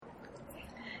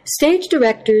Stage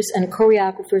Directors and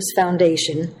Choreographers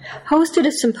Foundation hosted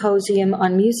a symposium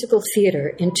on musical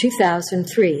theater in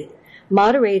 2003,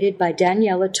 moderated by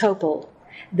Daniela Topol,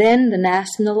 then the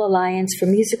National Alliance for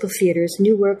Musical Theater's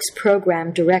New Works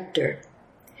Program Director.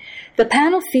 The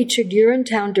panel featured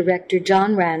Urinetown director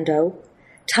John Rando,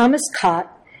 Thomas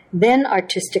Cott, then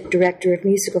Artistic Director of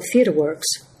Musical Theater Works,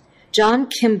 John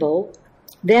Kimball,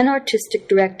 then Artistic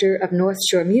Director of North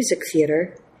Shore Music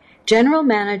Theater, General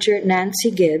Manager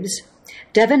Nancy Gibbs,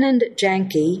 Devanand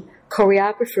Janki,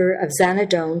 choreographer of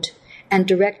Xanadont, and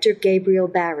Director Gabriel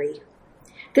Barry.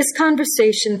 This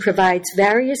conversation provides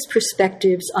various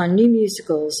perspectives on new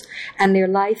musicals and their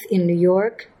life in New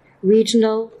York,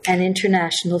 regional, and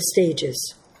international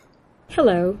stages.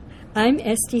 Hello, I'm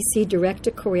SDC Director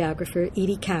Choreographer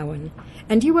Edie Cowan,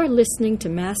 and you are listening to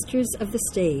Masters of the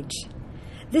Stage.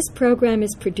 This program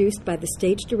is produced by the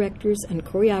Stage Directors and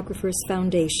Choreographers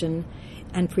Foundation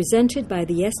and presented by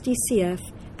the SDCF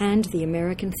and the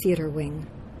American Theater Wing.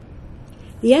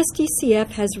 The SDCF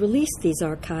has released these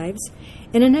archives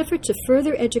in an effort to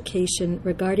further education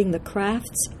regarding the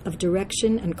crafts of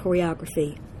direction and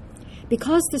choreography.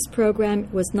 Because this program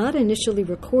was not initially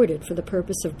recorded for the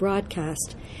purpose of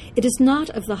broadcast, it is not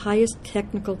of the highest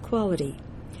technical quality.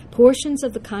 Portions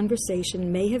of the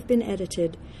conversation may have been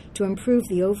edited to improve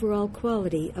the overall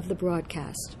quality of the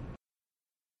broadcast.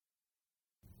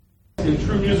 In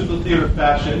true musical theater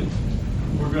fashion,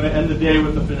 we're going to end the day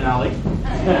with a finale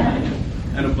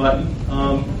and a button.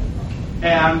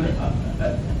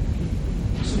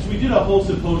 Since we did a whole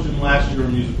symposium last year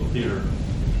on musical theater,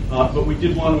 but we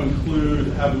did want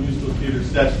to have a musical theater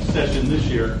session this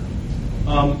year,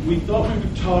 we thought we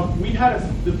would talk.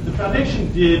 The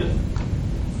foundation did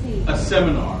a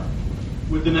seminar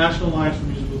with the National Alliance for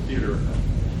Musical Theater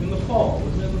in the fall.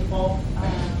 Wasn't it in the fall?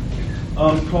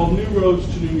 Called New Roads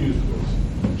to New Musicals.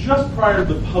 Just prior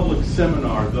to the public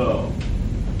seminar, though,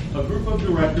 a group of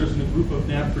directors and a group of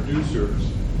NAMP producers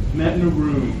met in a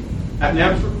room at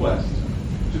NAMP's request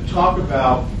to talk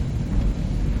about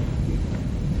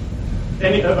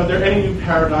are there any new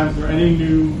paradigms, are there any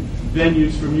new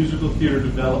venues for musical theater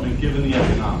development given the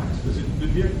economics?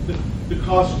 Because the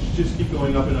costs just keep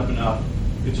going up and up and up.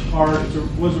 It's hard. It's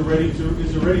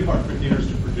already hard for theaters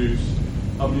to produce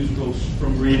musicals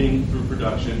from reading through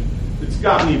production. It's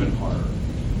gotten even harder.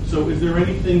 So is there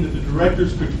anything that the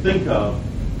directors could think of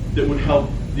that would help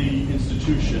the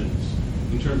institutions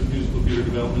in terms of musical theater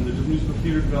development? The musical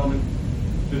theater development,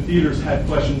 the theaters had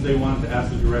questions they wanted to ask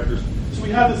the directors. So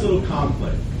we had this little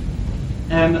conflict.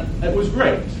 And it was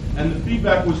great. And the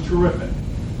feedback was terrific.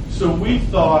 So we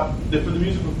thought that for the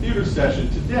musical theater session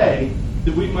today,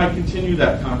 that we might continue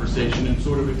that conversation and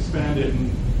sort of expand it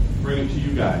and bring it to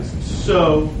you guys.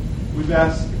 So we've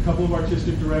asked a couple of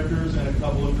artistic directors and a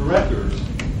couple of directors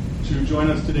to join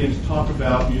us today to talk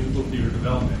about musical theater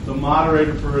development. The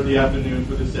moderator for the afternoon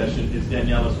for the session is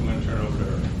Daniela, so I'm going to turn it over to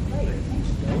her. Great, thanks,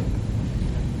 Joe.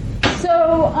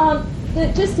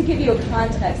 So just to give you a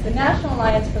context, the National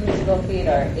Alliance for Musical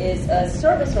Theater is a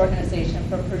service organization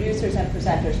for producers and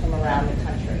presenters from around the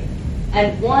country.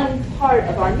 And one part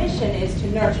of our mission is to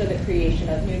nurture the creation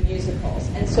of new musicals.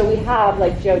 And so we have,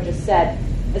 like Joe just said,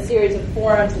 a series of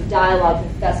forums and dialogues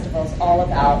and festivals all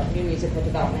about new musical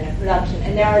development and production.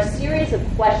 And there are a series of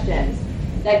questions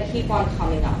that keep on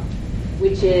coming up,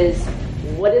 which is,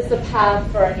 what is the path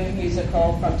for a new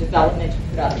musical from development to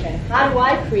production? How do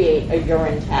I create a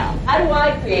Urinetown? How do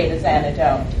I create a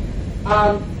Xanadont?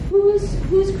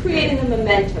 Who's creating the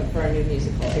momentum for a new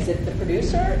musical? Is it the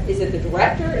producer? Is it the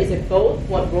director? Is it both?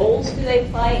 What roles do they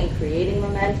play in creating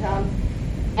momentum?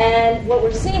 And what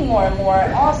we're seeing more and more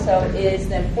also is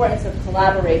the importance of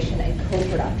collaboration and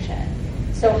co-production.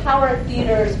 So how are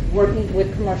theaters working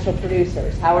with commercial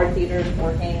producers? How are theaters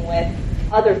working with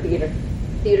other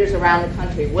theaters around the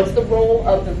country? What's the role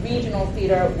of the regional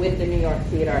theater with the New York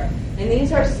theater? And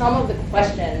these are some of the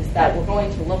questions that we're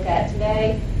going to look at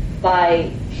today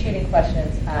by shooting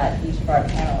questions at each of our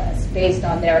panelists based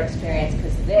on their experience,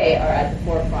 because they are at the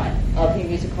forefront of new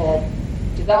musical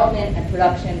development and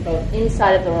production, both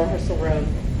inside of the rehearsal room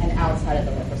and outside of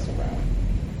the rehearsal room.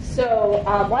 So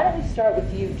why don't we start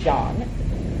with you, John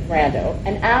Rando,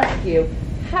 and ask you,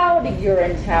 how did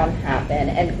Urinetown happen,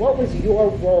 and what was your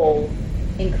role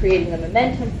in creating the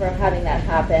momentum for having that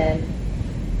happen?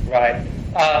 Right.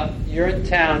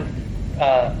 Urinetown,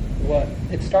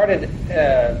 it started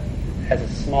as a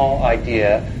small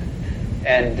idea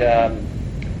and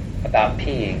about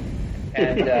peeing.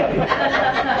 And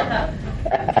that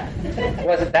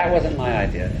wasn't my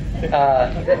idea.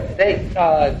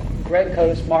 Greg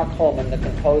Coates, Mark Holman, the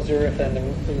composer and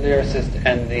the lyricist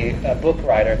and the book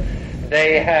writer,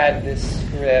 they had this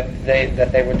script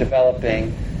that they were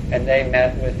developing, and they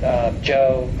met with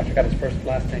Joe, I forgot his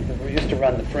last name, but we used to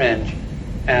run the Fringe,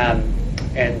 and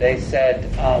they said,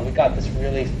 we got this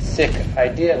really sick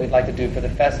idea we'd like to do for the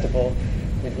festival.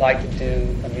 We'd like to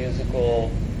do a musical.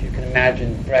 If you can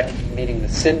imagine Brecht meeting the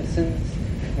Simpsons,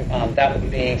 that would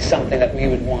be something that we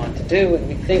would want to do, and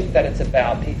we think that it's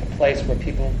about a place where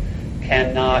people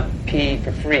cannot pee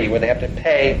for free, where they have to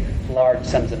pay large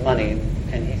sums of money.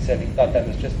 And he said he thought that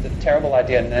was just a terrible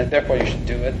idea, and therefore you should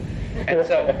do it. And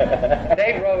so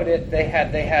they wrote it. They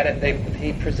had it.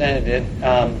 He presented it,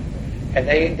 and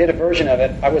they did a version of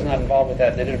it. I was not involved with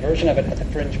that. They did a version of it at the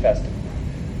Fringe Festival,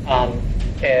 and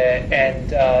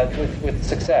with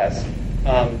success.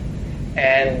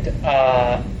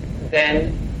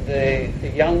 Then the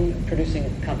young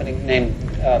producing company named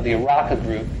the Araka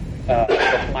Group,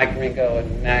 with Mike Rigo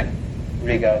and Mac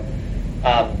Rigo,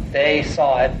 they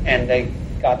saw it and they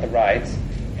got the rights,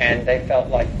 and they felt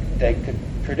like they could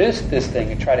produce this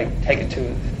thing and try to take it to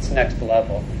its next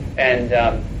level. And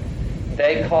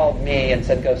they called me and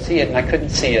said, "Go see it," and I couldn't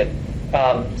see it.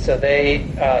 So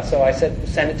I said,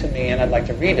 "Send it to me, and I'd like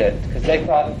to read it," because they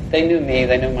thought they knew me,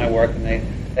 they knew my work, and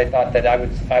they thought that I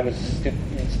was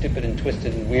stupid and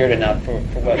twisted and weird enough for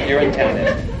what Urinetown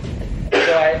is.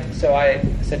 So I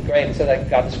said, "Great." And so I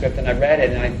got the script and I read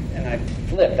it, and I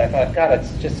flipped. I thought, God,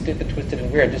 it's just stupid, twisted,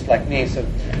 and weird, just like me. So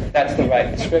that's the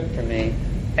right script for me.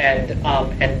 And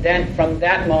then from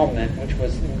that moment, which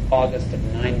was August of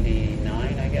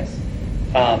 '99, I guess,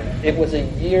 it was a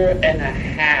year and a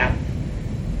half,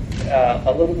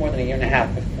 a little more than a year and a half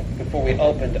before we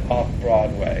opened off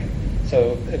Broadway.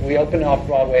 So we opened off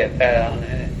Broadway in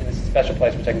a special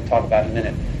place, which I can talk about in a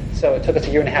minute. So it took us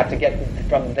a year and a half to get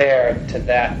from there to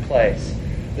that place.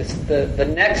 The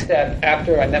next step,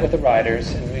 after I met with the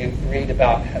writers and we agreed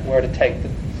about where to take the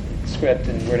script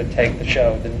and where to take the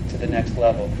show to the next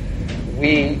level,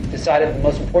 we decided the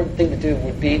most important thing to do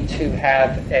would be to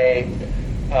have a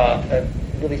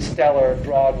really stellar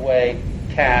Broadway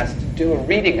cast do a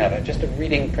reading of it, just a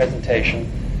reading presentation.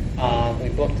 We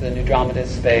booked the New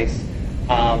Dramatist space,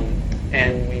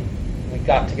 and we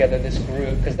got together this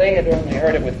group, because they had only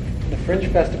heard it with the Fringe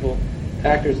Festival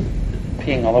actors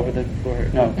peeing all over the floor.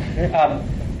 No.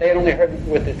 They had only heard it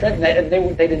with the Fringe, and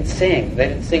they didn't sing.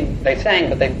 They sang,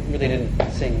 but they really didn't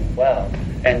sing well.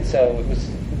 And so it was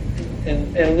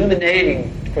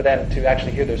illuminating for them to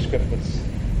actually hear their script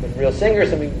with real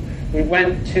singers. And we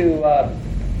went to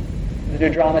the New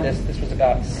Dramatist. This was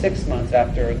about 6 months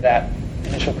after that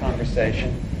initial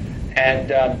conversation,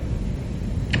 and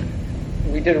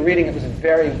we did a reading. It was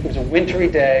a wintry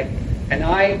day, and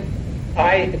I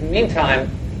in the meantime,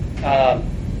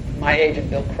 my agent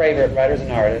Bill Craver at Writers and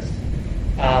Artists,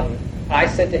 I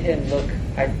said to him, "Look,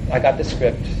 I got the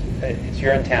script. It's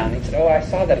Urinetown." He said, "Oh, I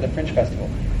saw that at the Fringe Festival,"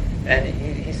 and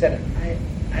he said,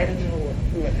 "I don't know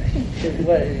what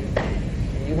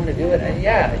you want to do it."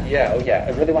 Yeah,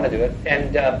 I really want to do it.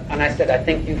 And I said, "I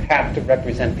think you have to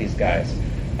represent these guys.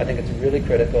 I think it's really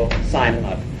critical. Sign them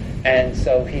up." And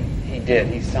so he did.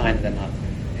 He signed them up.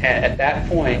 And at that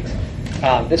point,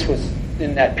 this was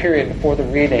in that period before the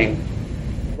reading,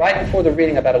 right before the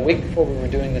reading, about a week before we were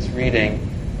doing this reading,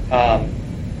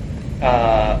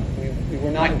 we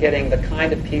were not getting the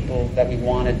kind of people that we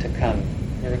wanted to come.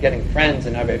 We were getting friends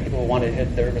and other people who wanted to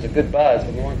hit. There was a good buzz,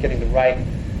 but we weren't getting the right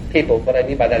people. What I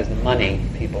mean by that is the money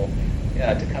people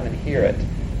to come and hear it.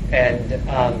 And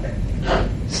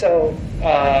so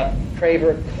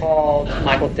Craver called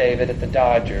Michael David at the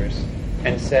Dodgers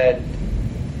and said,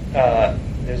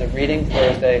 "There's a reading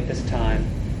Thursday at this time.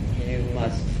 You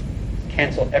must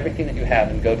cancel everything that you have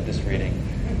and go to this reading."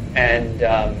 And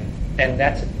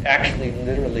that's actually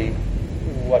literally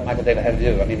what Michael David had to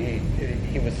do. I mean,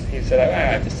 he said, "I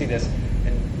have to see this."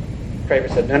 And Craver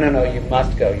said, No, you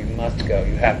must go. You must go.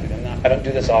 You have to. I don't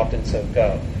do this often, so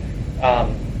go.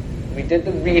 We did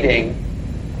the reading.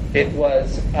 It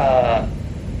was after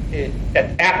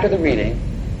the reading,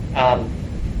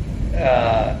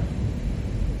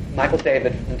 Michael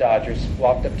David from the Dodgers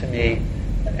walked up to me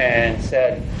and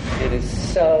said, "It is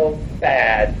so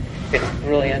bad. It's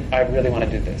brilliant. I really want to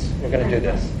do this. We're going to do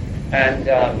this." And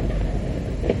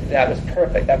that was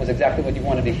perfect. That was exactly what you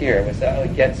wanted to hear. Was that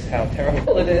he gets how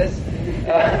terrible it is.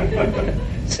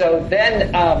 So then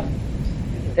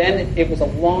it was a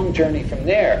long journey from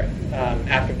there.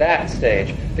 After that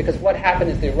stage, because what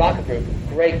happened is the Araka Group,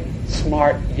 great,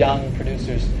 smart, young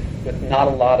producers with not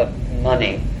a lot of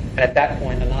money, and at that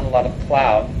point, not a lot of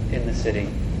clout in the city,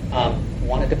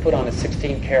 wanted to put on a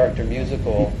 16-character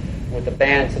musical with a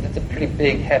band, so that's a pretty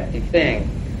big, hefty thing.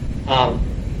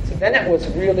 So then it was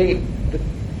really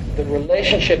the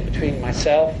relationship between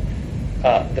myself,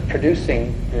 the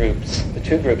producing groups, the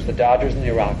two groups, the Dodgers and the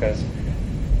Iraqas,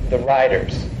 the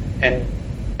writers, and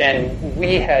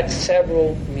we had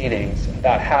several meetings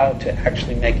about how to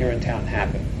actually make Urinetown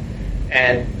happen.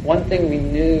 And one thing we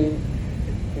knew,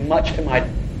 much to my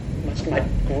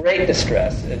great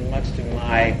distress and much to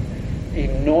my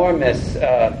enormous,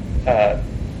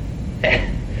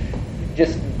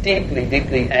 just deeply,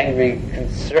 deeply angry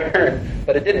concern,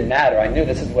 but it didn't matter. I knew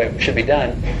this is the way it should be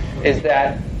done, is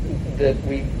that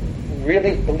we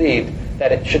really believed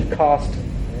that it should cost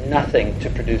nothing to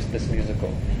produce this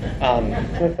musical. And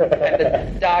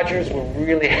the Dodgers were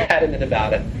really adamant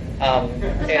about it. And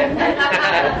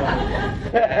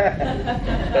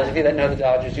those of you that know the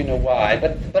Dodgers, you know why.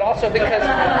 But also because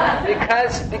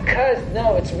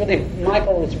no, it's really,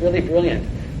 Michael was really brilliant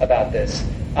about this.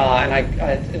 And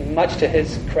I, much to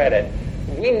his credit,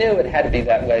 we knew it had to be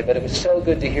that way, but it was so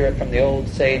good to hear it from the old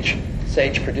sage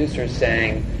producers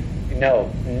saying,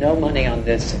 no money on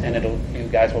this, and you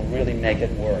guys will really make it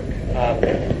work.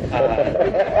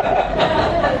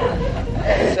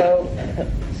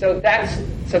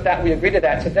 So that we agreed to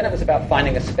that. So then it was about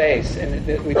finding a space, and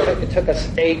it took us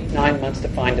 8-9 months to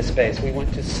find a space. We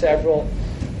went to several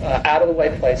out of the way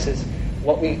places.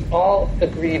 What we all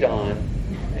agreed on,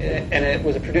 and it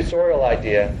was a producerial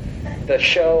idea, the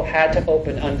show had to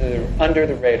open under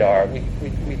the radar.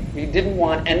 We didn't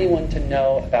want anyone to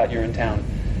know about Urinetown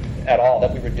at all,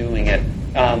 that we were doing it,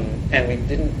 and we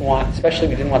didn't want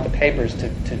the papers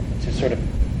to sort of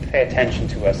pay attention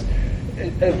to us.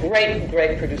 A great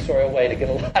producerial way to get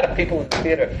a lot of people in the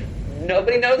theater.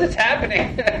 Nobody knows it's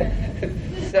happening,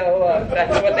 so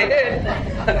that's what they did.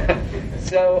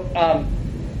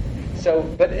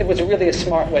 But it was really a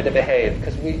smart way to behave,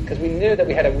 because we knew that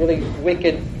we had a really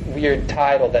wicked, weird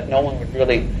title that no one would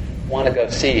really want to go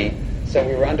see. So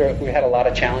we had a lot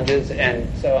of challenges, and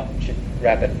so I should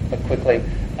wrap it quickly.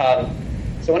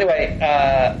 So anyway,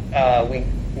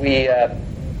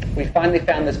 we finally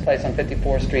found this place on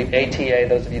 54th Street, ATA.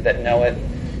 Those of you that know it,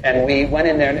 and we went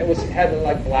in there, and it had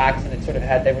like blacks, and it sort of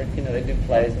had they do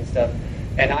plays and stuff.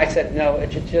 And I said, no,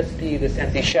 it should just be this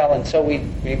empty shell. And so we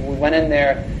went in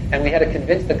there, and we had to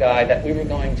convince the guy that we were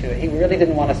going to, he really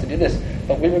didn't want us to do this,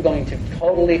 but we were going to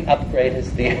totally upgrade his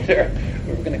theater.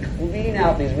 We were going to clean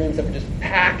out these rooms that were just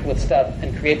packed with stuff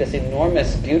and create this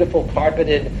enormous, beautiful,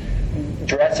 carpeted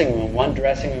dressing room. One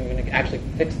dressing room, we were going to actually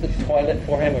fix the toilet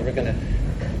for him. We were going to,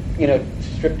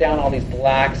 strip down all these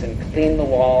blacks and clean the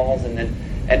walls, and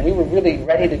we were really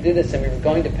ready to do this, and we were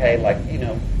going to pay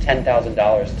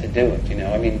 $10,000 to do it.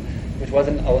 Which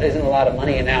isn't a lot of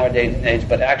money in our day and age,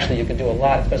 but actually you can do a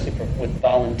lot, especially with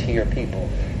volunteer people.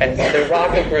 And the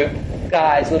Rocket Group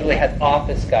guys literally had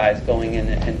office guys going in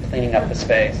and cleaning up the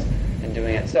space and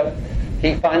doing it. So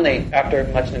he finally, after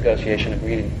much negotiation,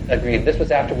 agreed. This was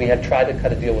after we had tried to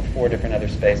cut a deal with 4 different other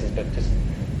spaces, but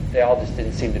they all just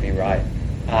didn't seem to be right.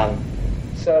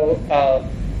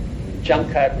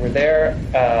 Jump cut, we're there.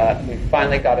 We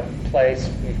finally got a place.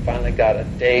 We finally got a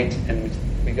date, and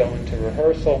we go into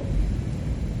rehearsal.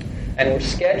 And we're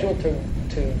scheduled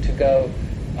to go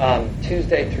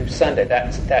Tuesday through Sunday.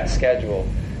 That's that schedule.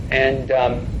 And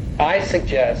I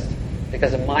suggest,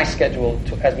 because of my schedule,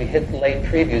 as we hit late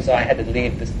previews, I had to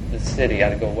leave the city. I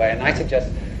had to go away. And I suggest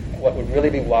what would really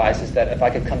be wise is that if I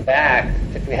could come back,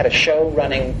 if we had a show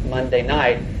running Monday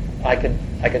night, I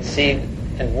could see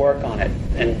and work on it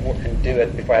and do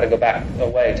it before I had to go back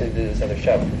away to do this other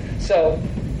show. So,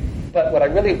 but what I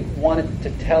really wanted to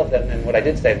tell them, and what I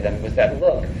did say to them, was that,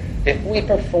 look, if we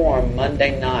perform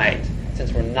Monday night,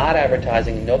 since we're not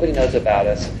advertising and nobody knows about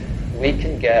us, we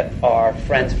can get our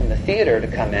friends from the theater to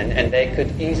come in, and they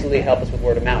could easily help us with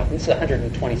word of mouth. This is a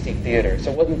 120-seat theater,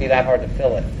 so it wouldn't be that hard to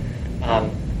fill it.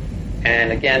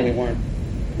 And again, we weren't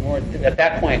at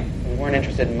that point, we weren't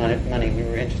interested in money. We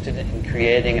were interested in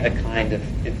creating a kind of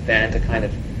event, a kind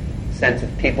of sense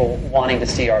of people wanting to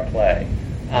see our play.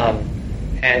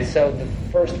 And so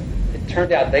it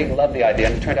turned out they loved the idea,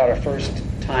 and it turned out our first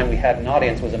time we had an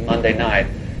audience was a Monday night,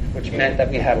 which meant that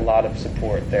we had a lot of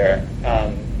support there.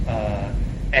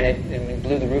 And we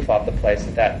blew the roof off the place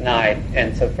that night.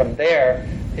 And so from there,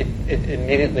 it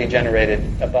immediately generated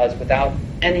a buzz without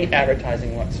any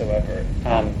advertising whatsoever.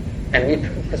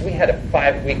 Because we had a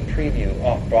 5-week preview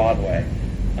off Broadway,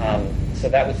 so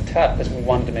that was tough because we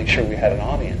wanted to make sure we had an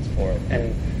audience for it,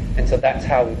 and so that's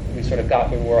how we sort of got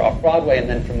where we were off Broadway, and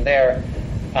then from there,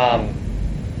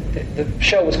 the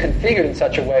show was configured in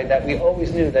such a way that we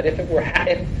always knew that if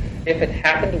it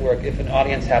happened to work, if an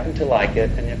audience happened to like it,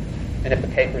 and if the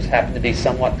papers happened to be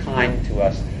somewhat kind to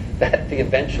us, that the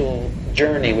eventual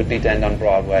journey would be to end on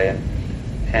Broadway,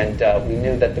 And we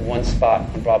knew that the one spot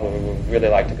on Broadway we would really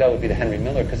like to go would be the Henry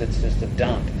Miller because it's just a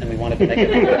dump, and we wanted to make it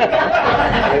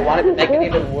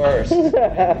even worse.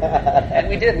 And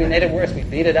we did. We made it worse. We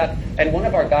beat it up. And one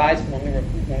of our guys, when we were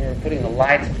putting the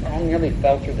lights, all nearly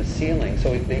fell through the ceiling.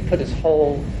 So he put his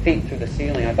whole feet through the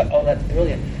ceiling. I thought, oh, that's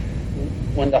brilliant.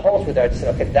 When the holes were there, I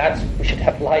said, okay, we should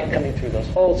have light coming through those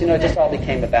holes. It just all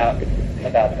became about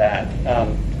that.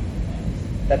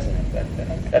 That's enough.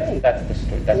 That's the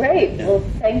story. Great. Well,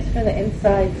 thanks for the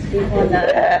inside scoop on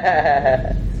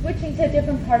that. Switching to a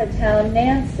different part of town,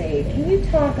 Nancy, can you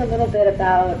talk a little bit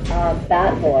about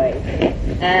Bat Boy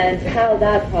and how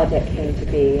that project came to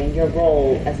be and your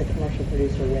role as a commercial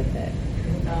producer with it?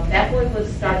 Bat Boy was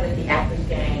started with the Actors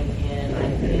Gang in,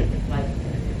 I think,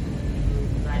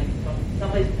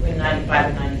 someplace between 95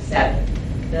 and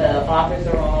 97. The authors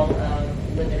are all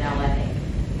live in LA,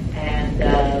 and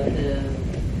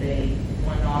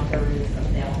one author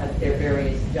now has their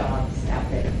various jobs out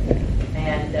there.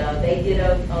 And they did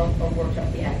a workshop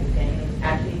at the Actors Gang. It was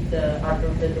actually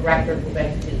the director who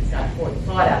eventually did Scott Ford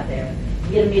saw it out there.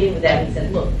 He had a meeting with them and he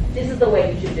said, look, this is the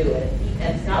way you should do it.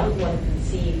 And Scott was the one who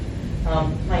conceived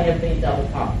playing everybody in double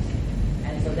parts.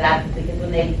 And so that, because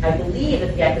when I believe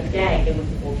at the Actors Gang, it was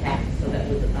a full cast. So that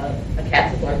was a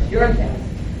cast as large as your cast.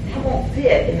 That won't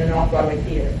fit in an off-Broadway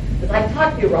theater. Because I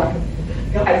talked to your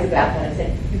guys about that. I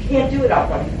said, you can't do it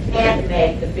off-Broadway. You can't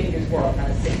make the figures work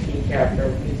on a 16-character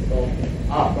musical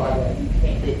off-Broadway. You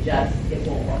can't. It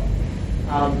won't work.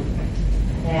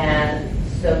 And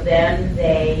so then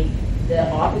the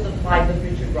authors applied with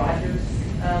Richard Rogers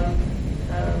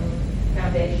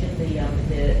Foundation.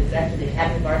 It's actually the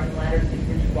Academy of Arts and Letters.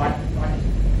 Richard Rogers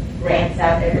grants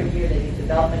out every year. They give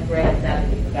development grants out.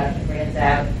 They give production grants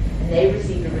out. And they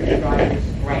received a Richard Rogers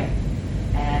grant.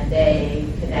 And they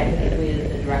connected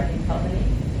with the directing company,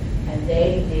 and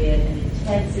they did an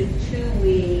intensive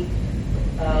 2-week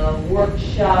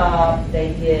workshop.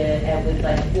 They did, and with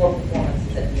like 4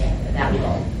 performances at the end, and that was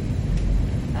all.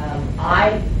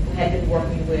 I had been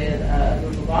working with a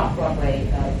group of off-Broadway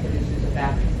producers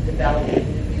about developing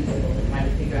new musicals and trying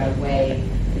to figure out a way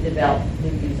to develop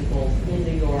new musicals in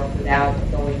New York without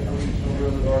going a regional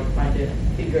route or trying to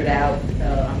figure it out.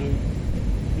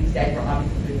 These guys were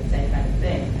obviously doing the same kind of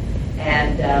thing.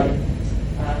 And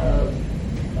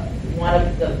one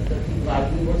of the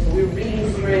people we were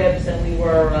reading scripts and we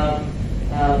were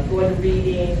going to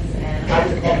readings, and I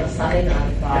was called on Sunday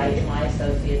night by my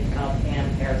associate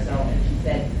Pam Carousel, and she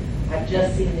said, I've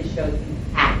just seen this show, you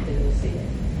have to go see it.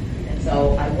 And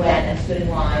so I went and stood in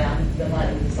line on the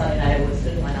Monday, it was Sunday night, I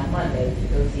stood in line on Monday to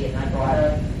go see it, and I brought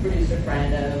a producer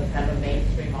friend, kind of a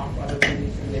mainstream off-Broadway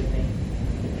producer with me.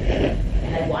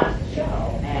 And I watched the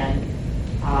show, and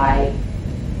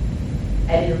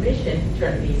at intermission, he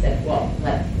turned to me and said, well,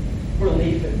 we're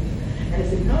leaving. And I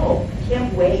said, no, I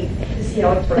can't wait to see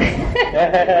how it turns out. I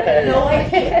had no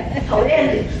idea how it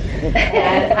ended.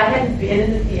 And I hadn't been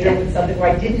in the theater with something where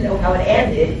I didn't know how it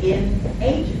ended in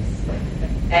ages.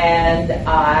 And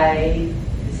I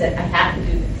said, I have to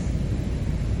do this.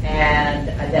 And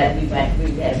then we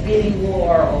had a bidding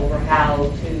war over how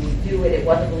to do it. It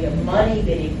wasn't really a money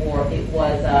bidding war. It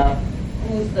was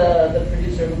who's the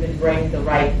producer who can bring the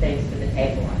right things to the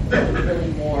table. It was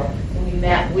really more when we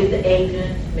met with the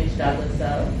agent, Mitch Douglas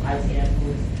of ICM, who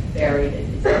was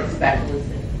is a specialist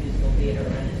in musical theater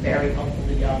and is very helpful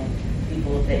to young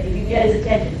people. If you get his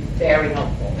attention, he's very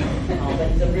helpful.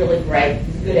 But he's a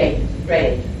good agent, he's a great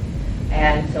agent.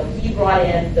 And so he brought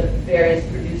in the various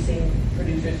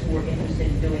producers who were interested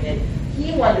in doing it.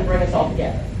 He wanted to bring us all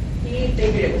together. He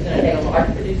figured it was going to take a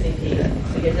large producing team,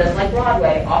 because just like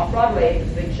Broadway, off-Broadway, if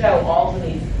it's a big show, also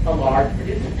needs a large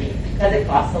producing team because it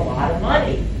costs a lot of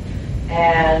money.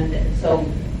 And so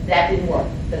that didn't work,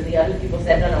 because the other people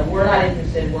said, no, we're not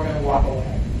interested, we're going to walk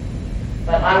away.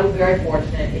 But I was very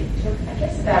fortunate. It took, I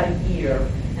guess, about a year,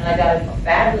 and I got a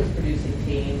fabulous producing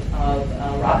team of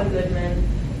Robin Goodman,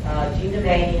 Gene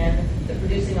Demanian, the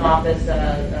producing office,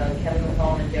 Kevin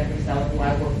McCollum and Jeffrey Seller, who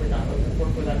I worked with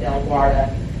on Del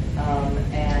Guarda.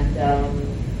 And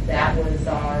that was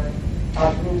our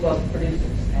group of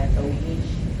producers. And so we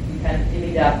kind of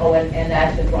divvied up. Oh, and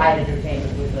actually Ride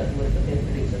Entertainment was the fifth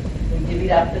producer. We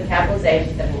divvied up the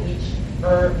capitalization that we'll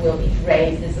each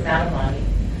raise this amount of money.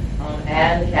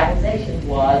 And the capitalization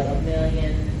was $1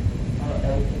 million.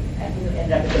 I think it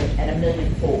ended up at $1.4 million.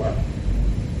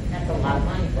 That's a lot of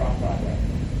money for off-Broadway.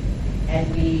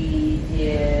 And we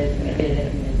did it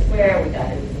at Union Square. It was a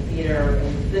theater. It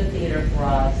was a good theater for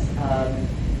us.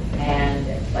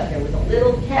 But there was a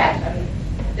little catch. I mean,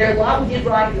 there's a lot we did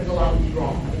right. There's a lot we did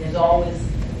wrong. I mean,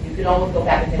 you could always go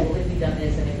back and say, well, if we'd done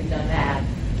this and if we'd done that.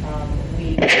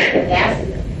 We asked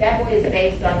them. Bat Boy is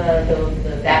based on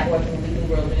the Bat Boy from Legal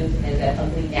World News, and there's that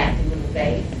ugly, nasty little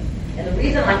face. And the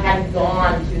reason I hadn't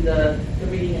gone to the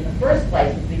reading in the first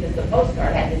place was because the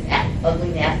postcard had this ugly,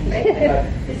 nasty face. I go,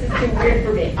 this is too weird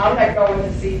for me. I'm not going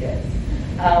to see this.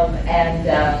 I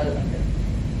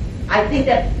think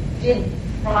that did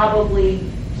probably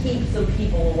keep some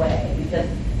people away, because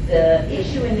the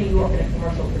issue in New York in a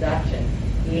commercial production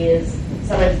is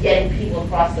sometimes getting people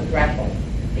across the threshold,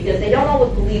 because they don't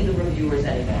always believe the reviewers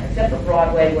anymore, except for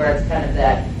Broadway, where it's kind of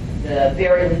the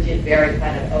very legit, very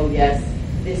kind of, oh yes,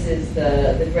 this is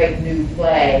the great new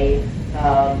play,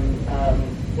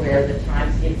 where the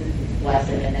Times gives it its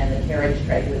blessing, and then the carriage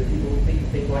trade with people who think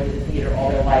they've been going to the theater all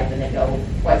their life, and they go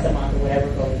twice a month or whatever,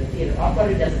 go to the theater.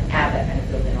 Broadway doesn't have that kind of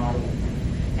built-in audience.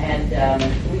 And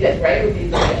we get great reviews,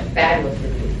 we get fabulous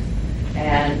reviews.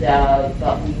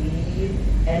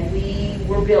 And we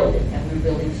were building,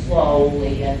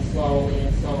 slowly and slowly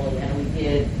and slowly. And we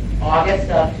did August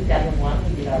of 2001,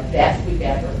 we did our best week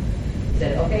ever. We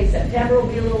said, okay, September will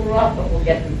be a little rough, but we'll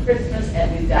get through Christmas,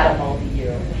 and we've got a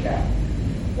multi-year show.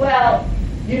 Well,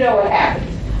 you know what happened.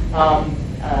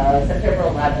 September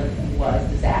 11th was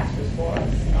disastrous for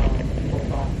us. People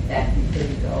thought that we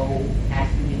couldn't go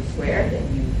past Union Square,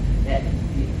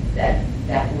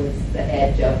 that was the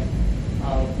edge of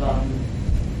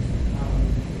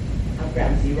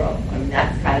ground zero. I mean,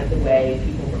 that's kind of the way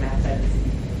people from outside the city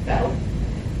felt.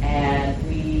 And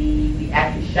we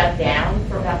actually shut down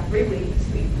for about 3 weeks.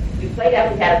 We played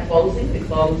out. We had a closing. We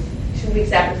closed 2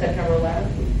 weeks after September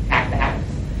 11th. We packed the house.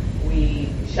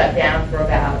 We shut down for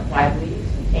about 5 weeks.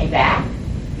 We came back.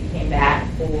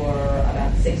 For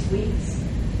about 6 weeks.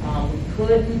 We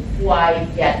couldn't quite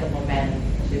get the momentum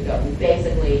to go. We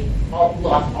basically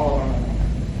lost all of our momentum.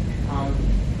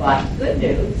 But good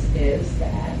news is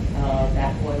that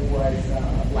Bat Boy was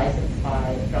licensed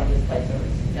by Strumless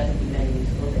Placers. It doesn't do many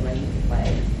musicals, they let you play.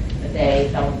 But they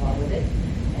fell in love with it.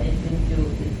 And it's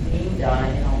being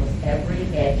done in almost every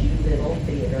edgy little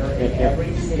theater in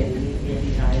every city in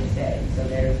the United States. So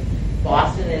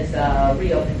Boston is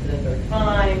reopened for the third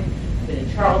time. It's been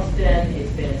in Charleston,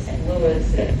 it's been in St.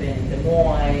 Louis, it's been in Des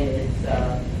Moines, it's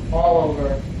all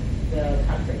over the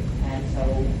country. And so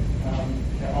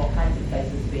there are all kinds of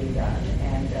places being done,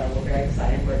 and we're very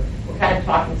excited. We're kind of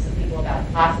talking to some people about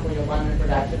possibly a London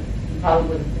production. We probably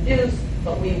wouldn't produce,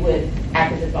 but we would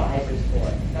act as advisors for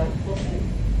it. So we'll see.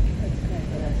 That's great.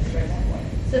 So that's very important.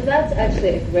 So that's actually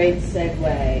a great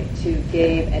segue to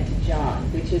Gabe and to John,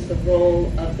 which is the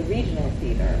role of the regional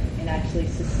theater in actually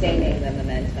sustaining the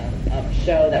momentum of a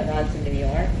show that runs in New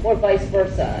York, or vice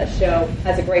versa. A show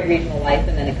has a great regional life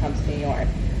and then it comes to New York.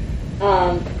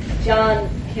 John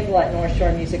Kimball at North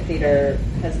Shore Music Theater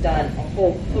has done a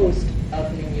whole host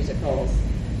of new musicals,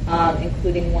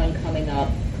 including one coming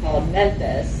up called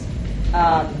Memphis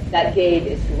that Gabe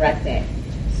is directing.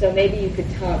 So maybe you could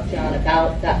talk, John,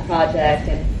 about that project,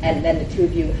 and then the two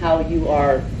of you, how you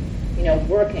are,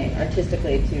 working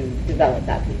artistically to develop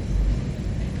that piece.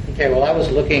 Okay. Well, I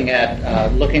was looking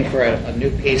for a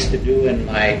new piece to do in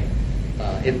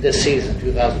this season,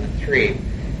 2003,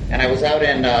 and I was out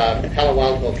in Palo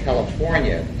Alto,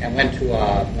 California, and went to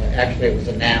actually it was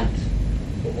a NAMT.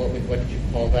 What did you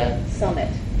call that? Summit.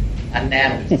 A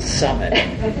NAMT summit.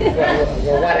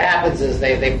 Where what happens is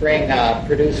they bring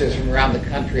producers from around the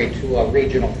country to a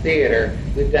regional theater.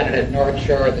 We've done it at North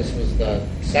Shore. This was the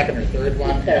second or third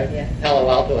one. Third, yeah. Palo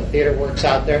Alto, a theater works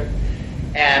out there.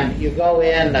 And you go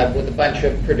in with a bunch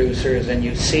of producers and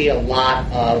you see a lot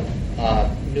of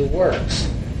new works.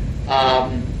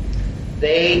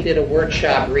 They did a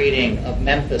workshop reading of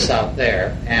Memphis out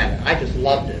there, and I just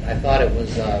loved it. I thought it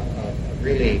was a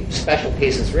really special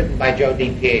piece. It's written by Joe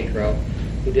DiPietro,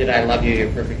 who did I Love You, You're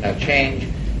Perfect, Now Change.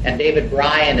 And David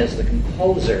Bryan is the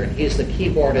composer, and he's the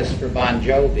keyboardist for Bon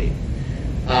Jovi.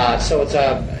 So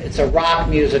it's a rock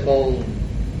musical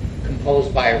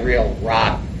composed by a real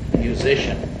rock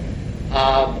musician.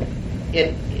 I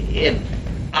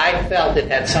felt it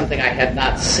had something I had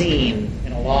not seen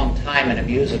in a long time in a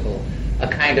musical, a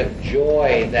kind of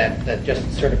joy that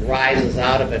just sort of rises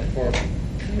out of it for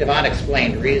kind of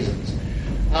unexplained reasons.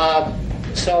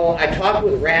 So I talked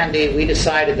with Randy. We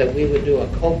decided that we would do a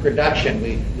co-production.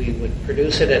 We would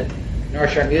produce it at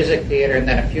North Shore Music Theater, and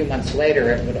then a few months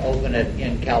later it would open it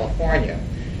in California.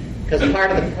 Because part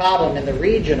of the problem in the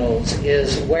regionals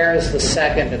is where is the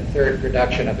second and third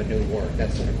production of a new work?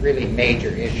 That's a really major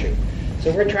issue.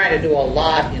 So we're trying to do a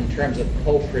lot in terms of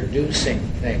co-producing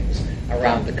things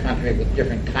around the country with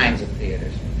different kinds of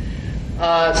theaters.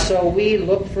 So we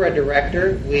looked for a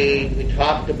director. We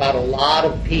talked about a lot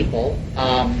of people.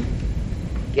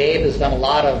 Gabe has done a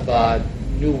lot of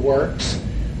new works.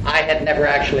 I had never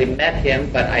actually met him,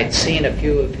 but I'd seen a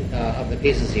few of the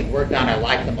pieces he'd worked on. I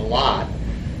liked them a lot.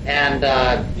 And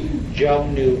Joe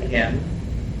knew him,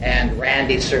 and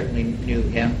Randy certainly knew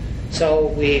him. So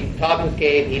we talked with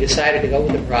Gabe. He decided to go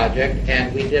with the project,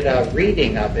 and we did a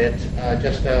reading of it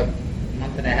just a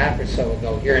month and a half or so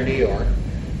ago here in New York.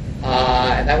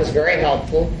 And that was very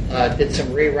helpful. Did some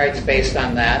rewrites based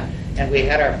on that. And we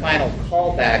had our final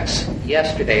callbacks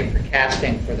yesterday for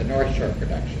casting for the North Shore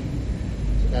production.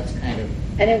 So that's kind of...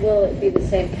 And it will be the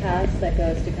same cast that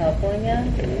goes to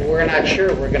California? We're not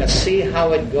sure. We're going to see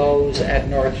how it goes at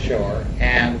North Shore.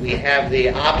 And we have the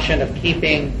option of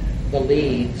keeping the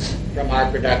leads from our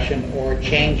production or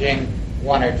changing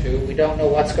one or two. We don't know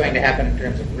what's going to happen in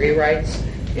terms of rewrites.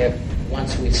 If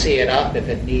once we see it up, if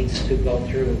it needs to go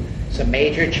through some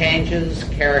major changes,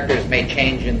 characters may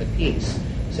change in the piece.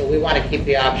 So we want to keep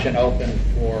the option open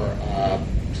for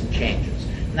some changes.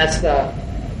 And that's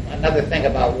another thing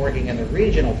about working in the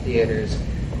regional theaters.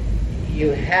 You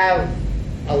have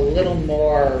a little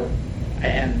more,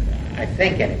 and I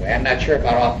think anyway, I'm not sure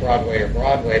about off-Broadway or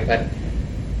Broadway, but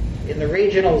in the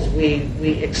regionals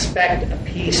we expect a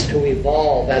piece to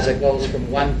evolve as it goes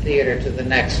from one theater to the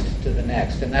next.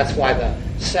 And that's why the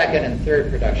second and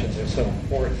third productions are so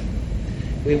important.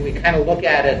 We kind of look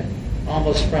at it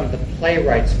almost from the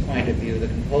playwright's point of view, the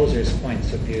composer's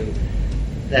points of view,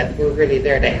 that we're really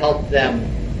there to help them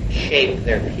shape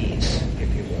their piece,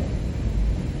 if you will.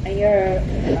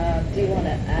 And do you want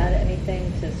to add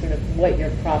anything to sort of what your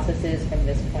process is from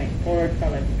this point forward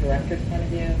from a director's point of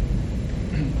view?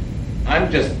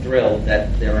 I'm just thrilled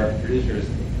that there are producers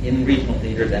in regional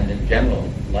theaters and in general,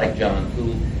 like John,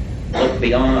 who look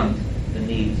beyond the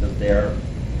needs of their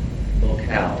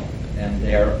locale and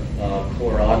their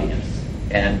core audience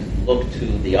and look to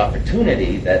the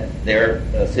opportunity that their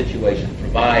situation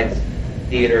provides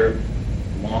theater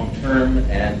long-term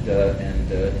and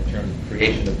in terms of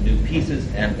creation of new pieces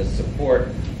and the support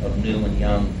of new and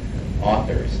young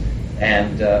authors.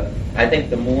 And I think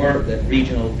the more that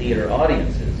regional theater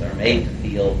audiences are made to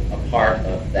feel a part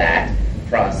of that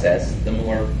process, the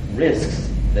more risks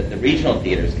that the regional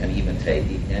theaters can even take.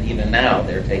 And even now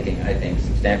they're taking, I think,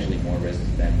 substantially more risks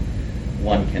than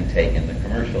one can take in the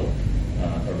commercial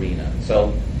arena.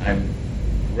 So I'm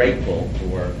grateful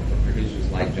for producers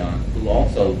like John, who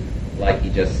also, like he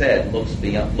just said,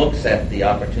 looks at the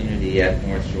opportunity at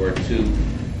North Shore to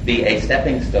be a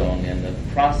stepping stone in the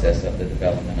process of the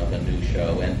development of a new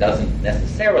show, and doesn't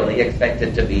necessarily expect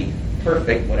it to be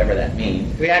perfect, whatever that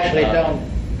means. We actually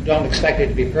don't expect it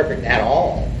to be perfect at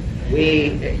all.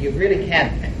 You really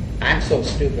can't. I'm so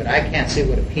stupid. I can't see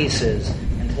what a piece is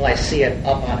until I see it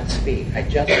up on its feet. I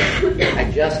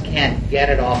just can't get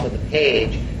it off of the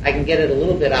page. I can get it a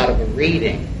little bit out of a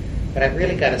reading, but I've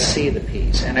really got to see the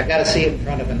piece, and I've got to see it in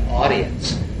front of an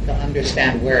audience to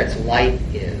understand where its life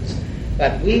is.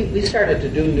 But we started to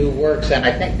do new works, and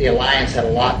I think the Alliance had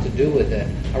a lot to do with it,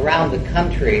 around the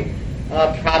country,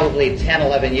 probably 10,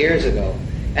 11 years ago.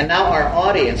 And now our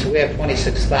audience, we have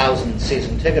 26,000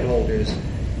 season ticket holders.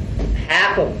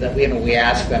 Half of them, we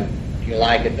ask them, do you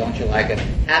like it, don't you like it?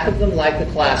 Half of them like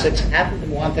the classics, half of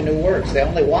them want the new works. They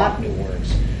only want new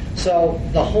works. So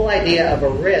the whole idea of a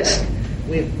risk,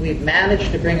 we've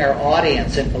managed to bring our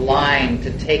audience into line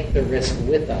to take the risk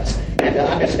with us and to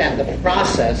understand the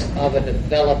process of a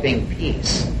developing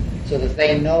piece so that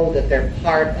they know that they're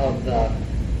part of the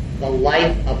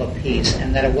life of a piece,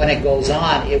 and that when it goes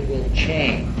on, it will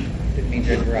change. Didn't mean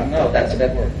to interrupt. No, that's a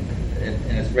good word.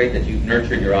 And it's great that you've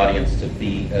nurtured your audience to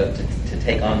be to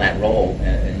take on that role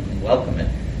and welcome it.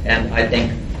 And I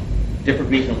think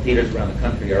different regional theaters around the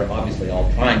country are obviously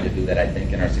all trying to do that, I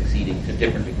think, and are succeeding to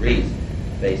different degrees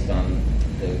based on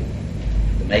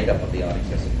the makeup of the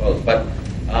audience, I suppose. But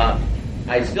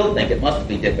I still think it must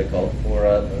be difficult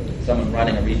for someone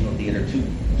running a regional theater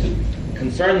to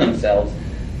concern themselves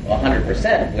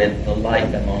 100% with the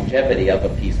life and longevity of a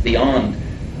piece beyond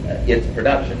its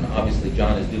production. Obviously,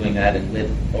 John is doing that, and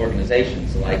with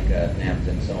organizations like NAMT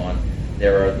and so on,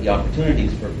 there are the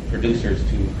opportunities for producers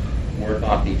to work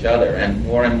off each other. And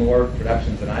more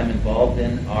productions that I'm involved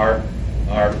in are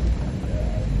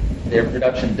their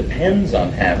production depends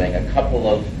on having a couple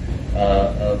of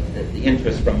the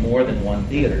interest from more than one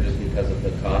theater, just because of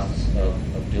the costs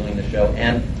of doing the show.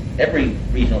 And every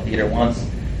regional theater wants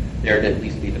there to at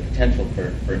least be the potential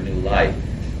for new life.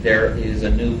 There is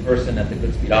a new person at the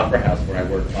Goodspeed Opera House where I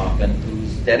work often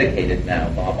who's dedicated now,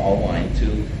 Bob Allwine,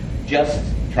 to just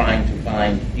trying to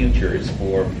find futures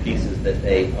for pieces that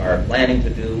they are planning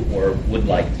to do or would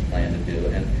like to plan to do.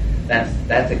 And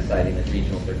that's exciting that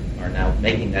regionals are now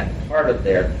making that part of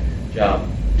their job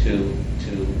to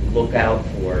look out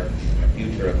for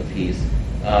future of the piece.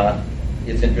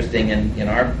 It's interesting in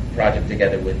our project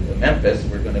together with Memphis,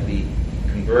 we're going to be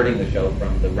converting the show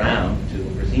from the round to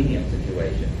a proscenium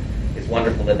situation. It's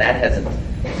wonderful that hasn't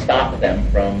stopped them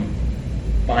from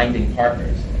finding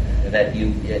partners. That you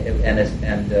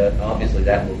and obviously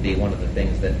that will be one of the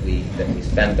things that we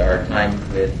spend our time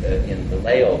with in the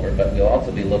layover. But we'll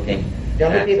also be looking. The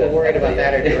only people worried about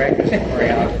that are directors and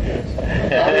choreographers.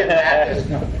 Other than that, there's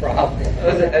no problem.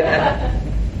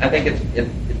 I think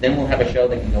then we'll have a show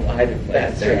that can go either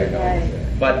place. That's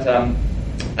right. But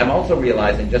I'm also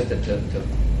realizing, just to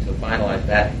finalize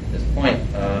this point,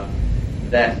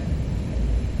 that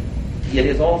it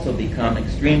has also become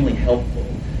extremely helpful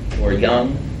for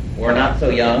young or not so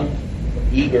young,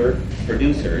 eager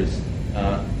producers,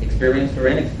 experienced or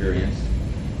inexperienced,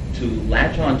 to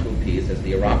latch onto a piece, as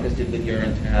the Arrakis did with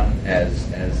Urinetown,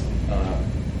 as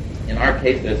in our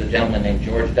case, there's a gentleman named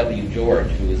George W. George,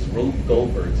 who is Rube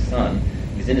Goldberg's son.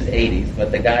 He's in his 80s,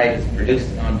 but the guy has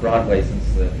produced on Broadway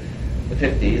since the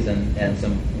 50s, and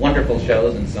some wonderful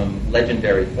shows and some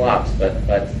legendary flops,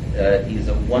 but he's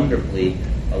a wonderfully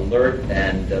alert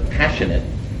and passionate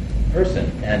person,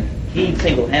 and he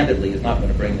single-handedly is not going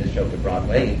to bring this show to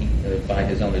Broadway by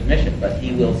his own admission, but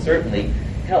he will certainly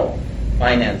help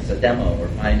finance a demo or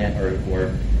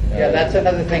that's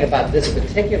another thing about this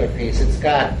particular piece. It's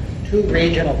got 2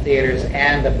 regional theaters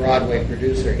and a Broadway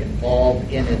producer involved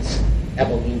in its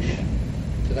evolution,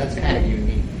 so that's kind of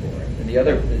unique for it. And the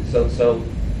other, so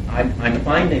I'm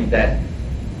finding that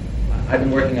I've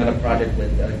been working on a project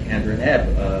with Kendra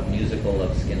Nebb, a musical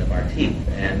of Skin of Our Teeth,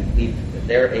 and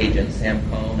their agent, Sam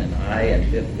Cohn, and I, and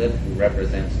Viv Liff, who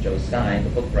represents Joe Stein, the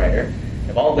book writer,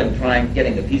 have all been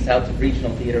getting the piece out to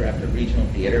regional theater after regional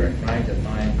theater and trying to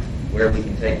find where we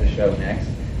can take the show next.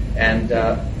 And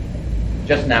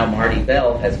just now Marty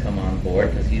Bell has come on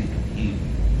board because he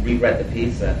reread the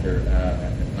piece after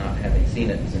not having seen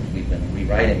it since we've been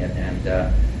rewriting it,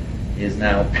 and is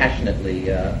now passionately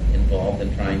involved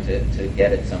in trying to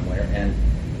get it somewhere. And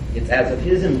it's as of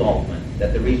his involvement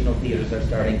that the regional theaters are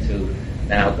starting to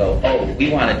now go, oh, we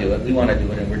want to do it,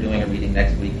 and we're doing a reading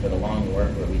next week for the Long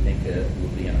Wharf, where we think it will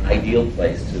be an ideal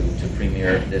place to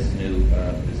premiere this new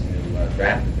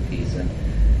draft of the piece.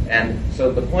 And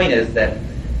so the point is that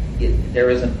there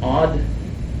is an odd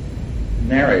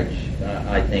marriage,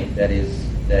 I think, that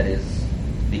is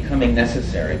becoming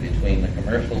necessary between the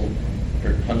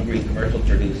hungry commercial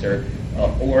producer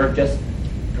or just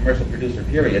commercial producer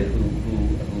period who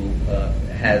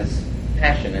has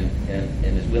passion and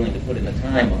is willing to put in the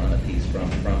time on a piece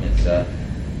from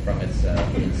its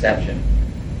inception,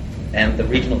 and the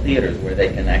regional theaters where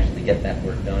they can actually get that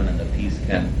work done and the piece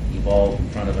can evolve in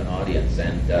front of an audience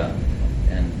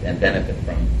and benefit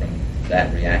from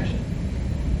that reaction.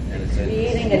 And it's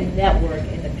creating a network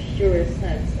in the purest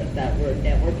sense of that word,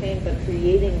 networking, but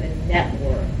creating the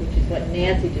network, which is what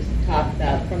Nancy just talked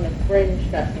about, from the Fringe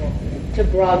Festival to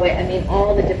Broadway. I mean,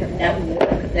 all the different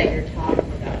network that you're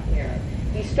talking about here.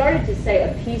 You started to say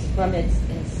a piece from its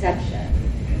inception,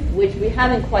 which we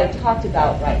haven't quite talked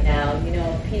about right now. You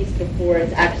know, a piece before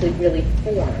it's actually really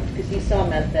formed, because you saw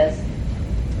Memphis.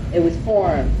 It was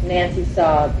formed. Nancy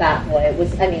saw Bat Boy. It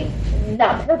was,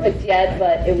 not perfect yet,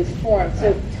 but it was formed.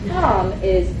 So Tom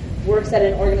works at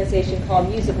an organization called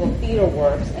Musical Theater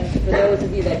Works, and for those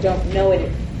of you that don't know it,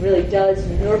 it really does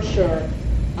nurture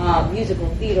musical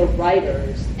theater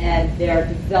writers and their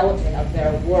development of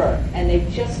their work. And they've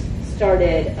just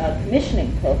started a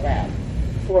commissioning program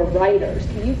for writers.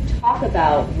 Can you talk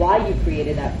about why you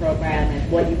created that program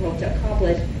and what you hope to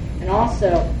accomplish, and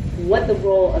also what the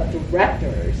role of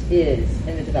directors is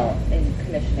in the development and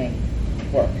commissioning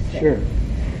work? Sure.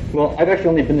 Well, I've actually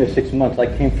only been there 6 months. I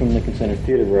came from Lincoln Center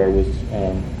Theater, where I was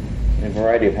in a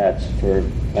variety of hats for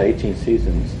about 18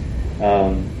 seasons.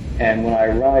 And when I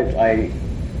arrived, I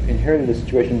inherited a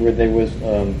situation where they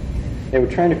were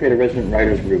trying to create a resident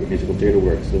writers group at Musical Theater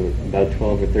Works. So about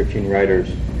 12 or 13 writers,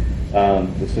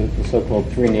 the so-called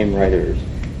 3-name writers: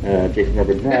 Jason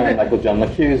Robert Brown, Michael John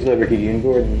Lacusa, Ricky Dean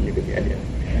Gordon. You get the idea.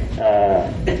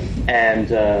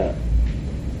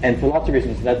 And for lots of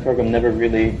reasons, that program never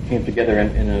really came together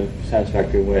in a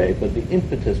satisfactory way. But the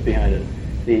impetus behind it,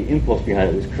 the impulse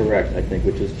behind it was correct, I think,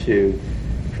 which is to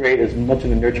create as much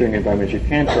of a nurturing environment as you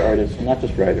can for artists, not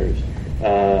just writers,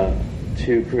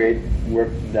 to create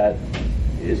work that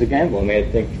is a gamble. I mean,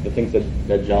 I think the things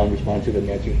that John responded to, that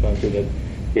Nancy responded to, that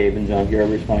Gabe and John here are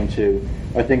responding to,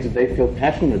 are things that they feel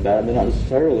passionate about, and they're not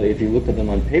necessarily, if you look at them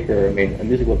on paper, I mean, a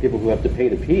musical of people who have to pay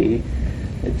to pee,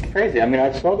 it's crazy. I mean,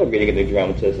 I saw the reading of The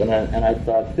Dramatist, and I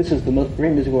thought, this is the most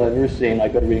great musical I've ever seen. I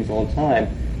go to readings all the time.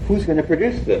 Who's going to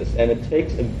produce this? And it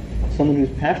takes someone who's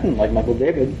passionate like Michael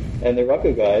David and the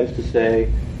Rocco guys to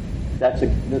say,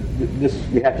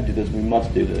 we have to do this, we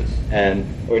must do this.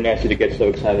 Or Nancy to get so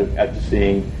excited after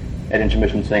seeing at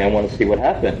intermission saying, I want to see what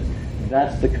happens.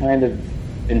 That's the kind of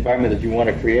environment that you want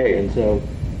to create. And so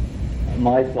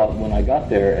my thought when I got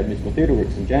there at Musical Theater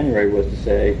Works in January was to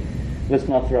say, let's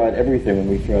not throw out everything when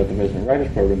we throw out the resident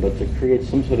writers program, but to create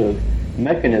some sort of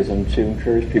mechanism to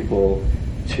encourage people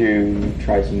to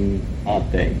try some odd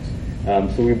things.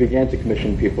 So we began to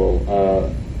commission people,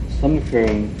 some of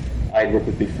whom I'd worked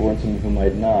with before and some of whom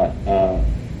I'd not.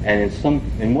 And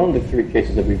in one of the three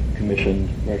cases that we've commissioned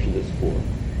Merchandise for,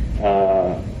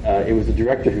 it was the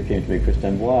director who came to me, Chris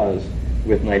D'Amboise,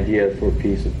 with an idea for a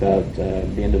piece about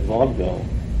the end of vaudeville,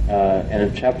 and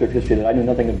a chapter of history that I knew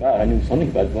nothing about. I knew something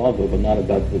about vaudeville, but not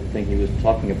about the thing he was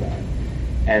talking about.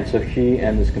 And so he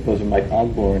and this composer, Mike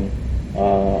Ogborn,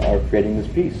 are creating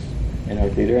this piece in our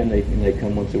theater, and they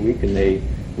come once a week, and they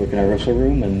work in our rehearsal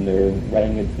room, and they're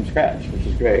writing it from scratch, which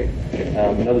is great.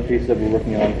 Another piece that we're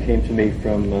working on came to me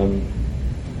from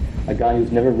a guy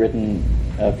who's never written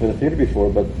for the theater before,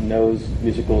 but knows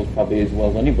musicals probably as well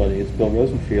as anybody. It's Bill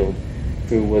Rosenfield,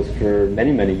 who was for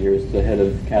many, many years the head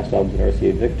of cast albums at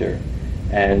RCA Victor,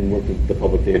 and worked at the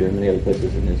Public Theater and many other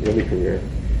places in his early career.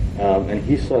 And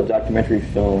he saw a documentary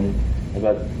film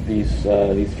about these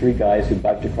three guys who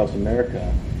biked across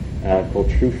America called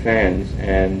True Fans,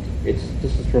 and this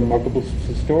is a remarkable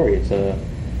story. It's a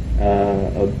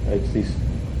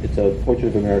portrait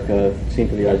of America seen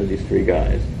through the eyes of these three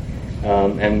guys.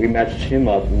 And we matched him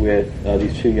up with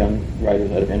these two young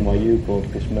writers out of NYU called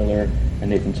Chris Miller and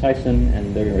Nathan Tyson,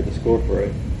 and they're going to write the score for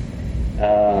it.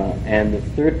 And the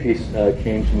third piece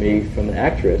came to me from an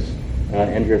actress,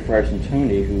 Andrea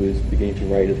Frierson-Tony, who is beginning to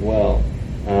write as well.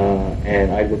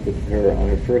 And I worked with her on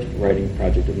her first writing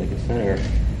project at Lincoln Center,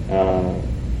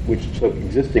 which took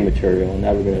existing material, and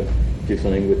now we're going to do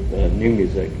something with new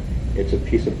music. It's a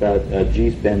piece about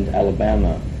Gee's Bend,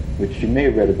 Alabama, which you may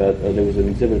have read about. There was an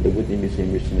exhibit at the Whitney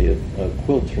Museum recently of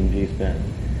quilts from Gee's Bend,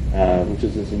 which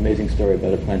is this amazing story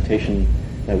about a plantation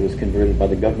that was converted by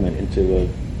the government into a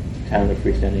town of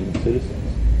freestanding citizens.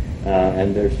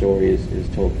 And their story is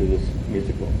told through this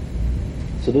musical.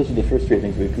 So those are the first three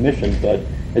things we've commissioned, but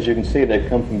as you can see, they've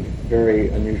come from very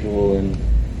unusual and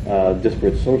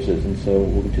disparate sources, and so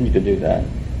we'll continue to do that.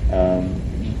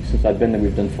 Since I've been there,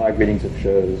 we've done 5 readings of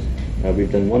shows.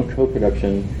 We've done 1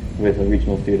 co-production with a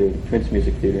regional theater, the Prince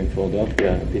Music Theater in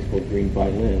Philadelphia, a piece called Green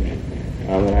Violin.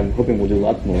 And I'm hoping we'll do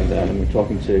lots more of that. And we're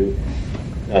talking to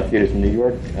theaters in New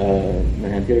York,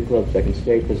 Manhattan Theater Club, Second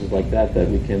State, places like that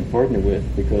we can partner with,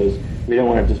 because we don't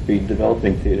want to just be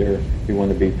developing theater. We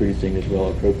want to be producing as well,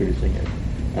 or co-producing it.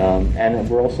 And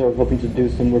we're also hoping to do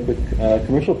some work with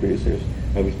commercial producers.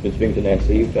 We've been speaking to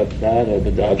Nancy about that,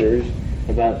 the Dodgers,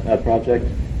 about a project.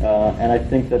 And I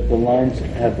think that the lines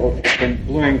have been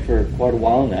blurring for quite a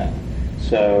while now.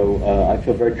 So I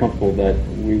feel very comfortable that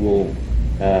we will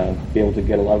be able to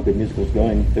get a lot of good musicals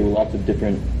going through lots of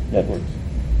different networks.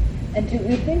 And do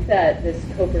we think that this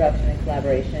co-production and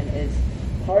collaboration is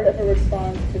part of a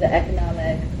response to the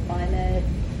economic climate?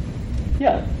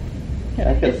 Yeah.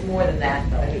 It's more than that,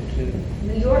 though.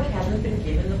 New York hasn't been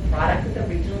given the product that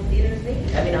the regional theaters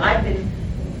need. I mean, I've been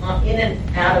in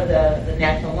and out of the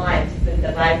National Alliance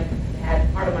because I've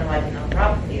had part of my life in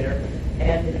nonprofit theater,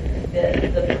 and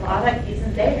the product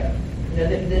isn't there. You know,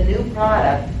 the new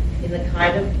product in the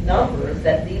kind of numbers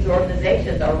that these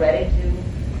organizations are ready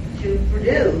to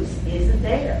produce isn't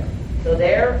there. So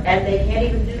and they can't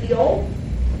even do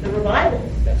the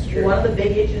revivals. That's true. One of the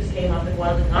big issues came up in one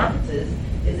of the conferences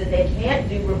is that they can't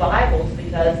do revivals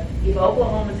because if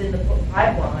Oklahoma's in the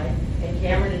pipeline and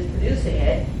Cameron is producing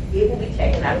it, it will be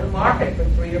taken out of the market for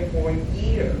 3 or 4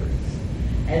 years.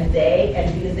 And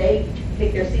because they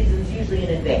pick their seasons usually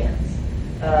in advance.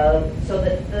 So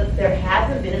that there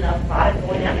hasn't been enough product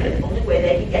going out there. The only way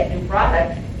they can get new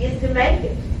product is to make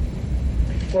it.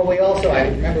 Well, I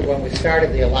remember when we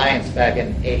started the Alliance back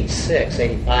in 86,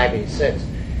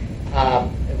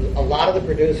 a lot of the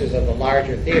producers of the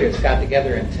larger theaters got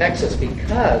together in Texas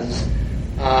because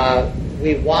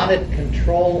we wanted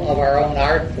control of our own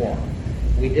art form.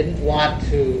 We didn't want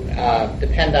to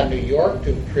depend on New York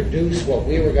to produce what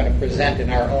we were going to present in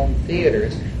our own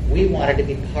theaters. We wanted to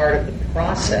be part of the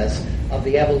process of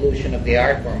the evolution of the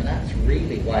art form, and that's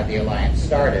really why the Alliance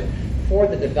started, for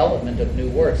the development of new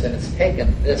works. And it's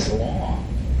taken this long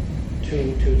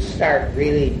to start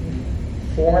really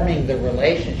forming the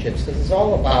relationships, because it's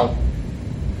all about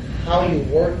how you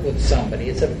work with somebody.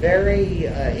 It's a very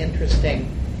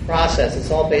interesting process.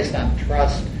 It's all based on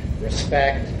trust,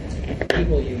 respect,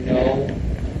 people you know.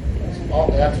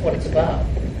 That's what it's about.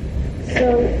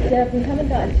 So, Deb, we haven't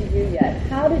gotten to you yet.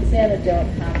 How did Xanadu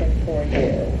happen for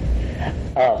you?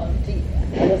 I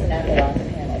wasn't at the last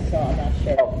panel, so I'm not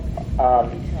sure.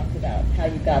 You talked about how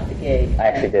you got the gig. I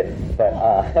actually didn't, but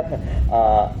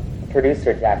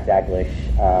producer Jack Daglish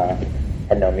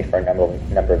had known me for a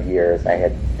number of years. I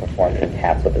had performed in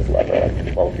Cats with His Lover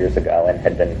like 12 years ago and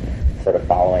had been sort of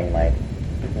following my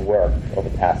work over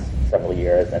the past several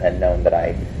years and had known that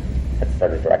I had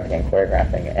started directing and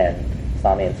choreographing, and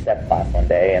saw me in step class one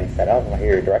day and said, "Oh, I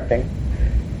hear you're directing.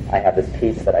 I have this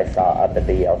piece that I saw up at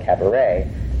the Yale Cabaret,"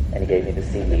 and he gave me the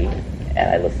CD, and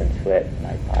I listened to it, and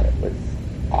I thought it was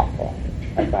awful.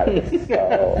 I thought it was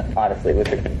so, honestly, it was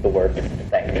the worst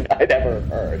thing I'd ever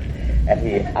heard. And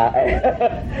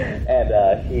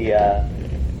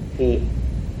he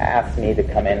asked me to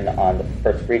come in on the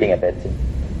first reading of it, to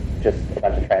just a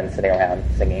bunch of friends sitting around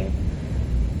singing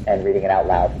and reading it out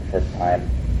loud for the first time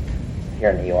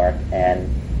here in New York. And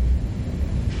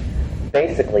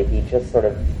basically he just sort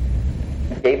of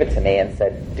gave it to me and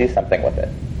said, do something with it,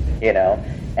 you know?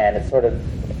 And it's sort of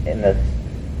in the,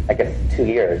 I guess, 2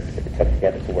 years it took to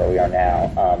get it to where we are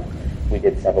now. We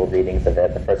did several readings of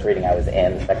it. The first reading I was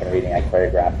in, the second reading I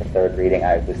choreographed, the third reading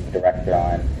I was the director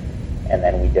on, and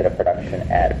then we did a production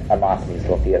at Amos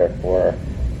Musical Theater for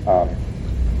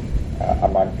a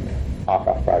month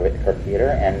off-Broadway at the Kirk Theater,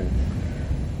 and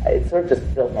it sort of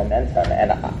just built momentum.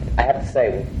 And I have to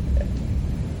say,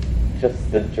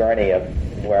 just the journey of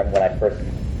when I first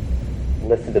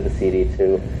listened to the CD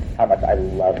to how much I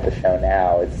love the show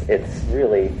now, it's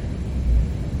really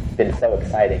been so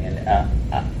exciting. And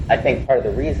I think part of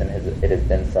the reason it has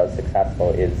been so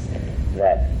successful is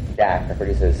that Jack, the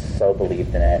producer, has so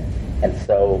believed in it and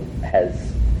so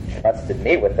has trusted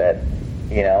me with it.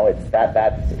 You know, it's that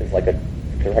is like a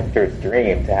director's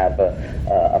dream, to have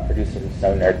a producer who's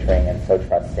so nurturing and so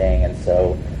trusting and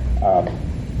so.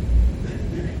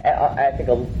 And I think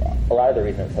a lot of the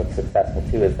reason it's so successful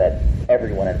too is that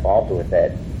everyone involved with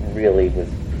it really was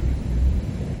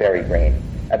very green.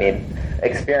 I mean,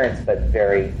 experienced, but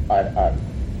very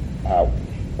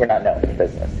we're not known in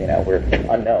business. You know, we're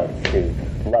unknown to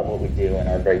love what we do and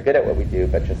are very good at what we do,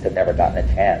 but just have never gotten a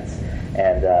chance.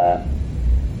 And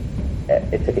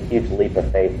it took a huge leap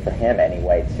of faith for him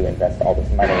anyway to invest all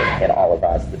this money in all of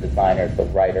us, the designers, the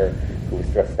writer who was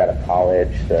just out of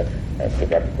college, the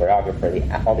director,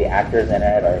 choreographer, all the actors in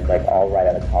it are like all right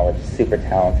out of college, super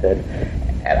talented.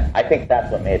 And I think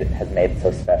that's what has made it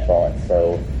so special and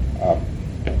so,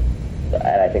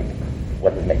 and I think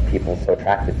what has made people so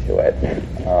attracted to it.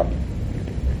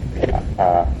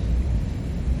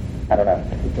 I don't know.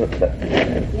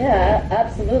 Yeah,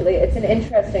 absolutely. It's an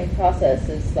interesting process.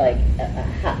 It's like,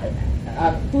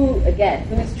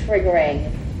 who's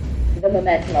triggering the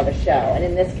momentum of a show? And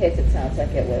in this case, it sounds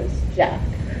like it was Jack.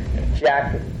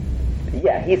 Jack,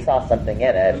 yeah, he saw something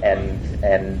in it,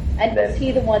 and was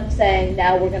he the one saying,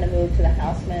 "Now we're going to move to the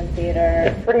Houseman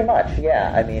Theater"? Pretty much,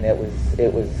 yeah. I mean, it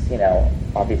was, you know,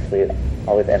 obviously it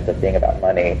always ends up being about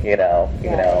money, you know,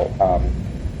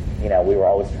 we were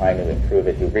always trying to improve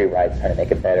it, do rewrites, trying to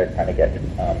make it better, trying to get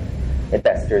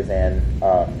investors in,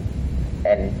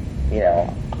 and, you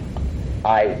know,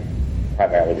 I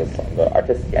primarily was on the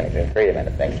artistic end and creative end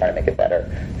of things, trying to make it better,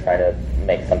 trying to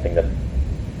make something that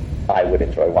I would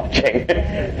enjoy watching,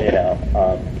 you know.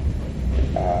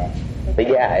 But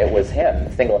yeah, it was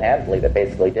him single-handedly that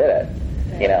basically did it.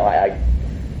 You know, I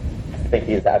think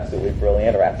he's absolutely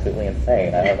brilliant or absolutely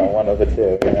insane. I don't know, one of the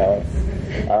two, you know.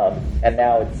 And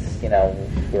now it's, you know,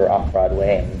 we're off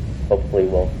Broadway and hopefully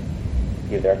we'll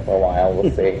be there for a while.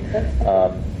 We'll see.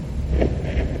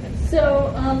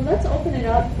 So let's open it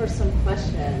up for some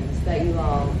questions that you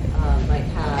all might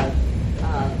have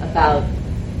about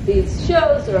these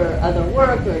shows or other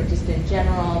work or just in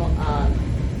general.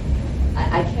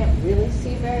 I can't really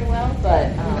see very well,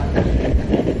 but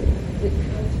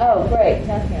oh, great,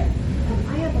 down here.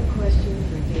 I have a question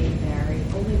for Dave Barry,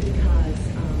 only because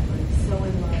I'm so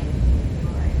in love with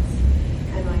Florence,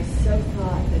 and I so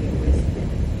thought that it was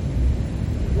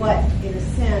what, in a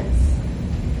sense,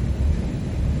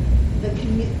 the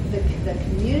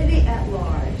community at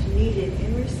large needed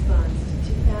in response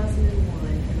to 2001,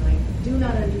 and I do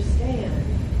not understand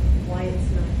why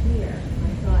it's not here. I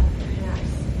thought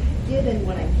perhaps, given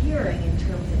what I'm hearing in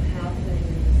terms of how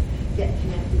things get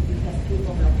connected because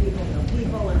people know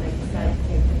people, and they decide to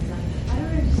take things on, I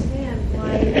don't understand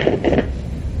why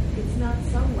it's not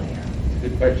somewhere.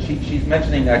 Good question. She's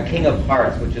mentioning King of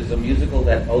Hearts, which is a musical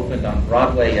that opened on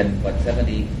Broadway in,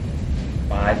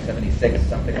 75, 76,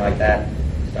 something like that,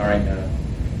 starring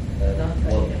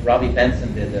Robbie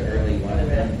Benson did the early one, and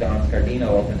then Don Scardino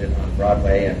opened it on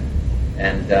Broadway,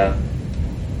 and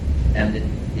and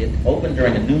it opened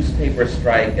during a newspaper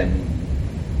strike,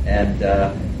 and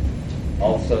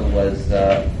also was,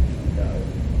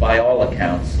 by all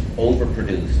accounts,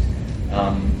 overproduced,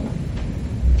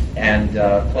 and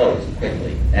closed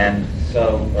quickly,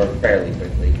 or fairly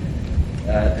quickly.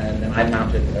 And then I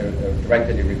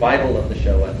directed a revival of the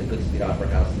show at the Goodspeed Opera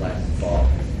House last fall,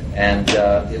 and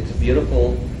it's a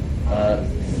beautiful.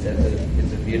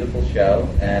 It's a beautiful show,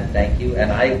 and thank you.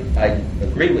 And I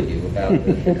agree with you about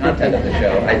the content of the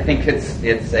show. I think it's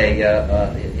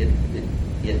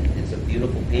a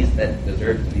beautiful piece that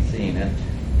deserves to be seen, and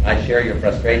I share your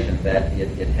frustration that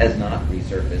it has not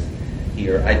resurfaced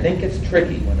here. I think it's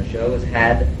tricky when a show has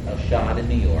had a shot in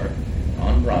New York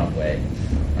on Broadway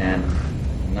and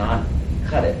not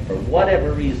cut it for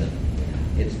whatever reason.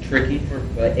 It's tricky for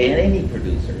any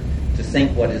producer to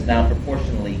sink what is now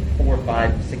proportionally 4,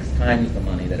 5, 6 times the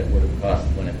money that it would have cost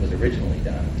when it was originally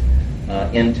done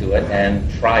into it and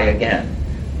try again.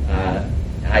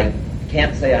 I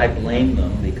can't say I blame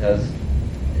them because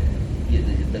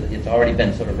it's already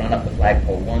been sort of run up the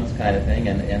flagpole once kind of thing,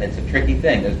 and it's a tricky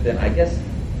thing. There's been, I'm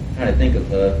trying to think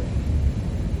of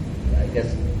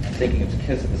I'm thinking of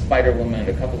Kiss of the Spider Woman and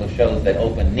a couple of shows that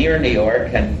opened near New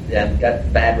York and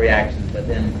got bad reactions, but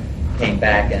then came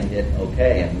back and did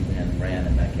okay and ran,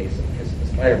 in that case, of Kiss of the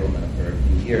Spider Woman for a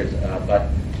few years. But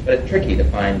it's tricky to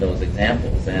find those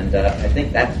examples, and I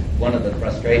think that's one of the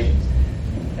frustrations.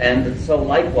 And so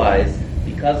likewise,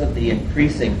 because of the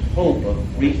increasing hope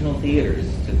of regional theaters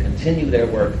to continue their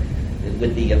work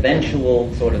with the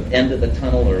eventual sort of end of the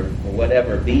tunnel or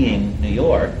whatever being New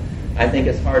York, I think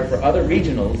it's hard for other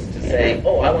regionals to say,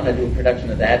 oh, I want to do a production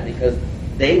of that, because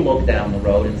they look down the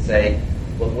road and say,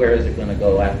 well, where is it going to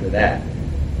go after that?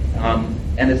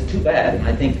 And it's too bad. And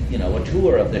I think, a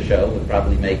tour of the show would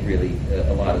probably make really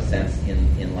a lot of sense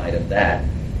in light of that,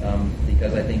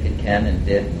 because I think it can and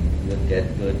did and would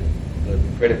get good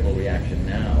critical reaction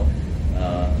now.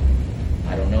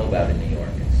 I don't know about in New York.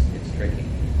 It's tricky.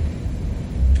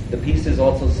 The piece is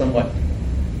also somewhat,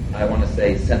 I want to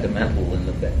say, sentimental in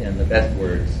the best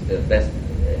words.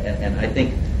 And I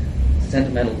think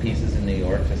sentimental pieces in New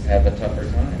York just have a tougher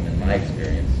time, in my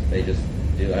experience. They just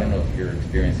do. I don't know if your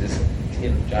experience is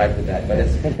jive with that, but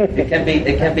it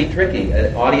can be tricky.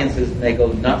 Audiences may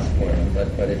go nuts for them,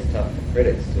 but it's tough for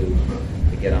critics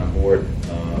to get on board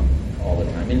all the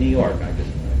time. In New York, I just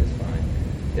find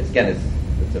it's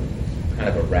a kind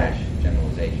of a rash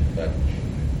generalization, but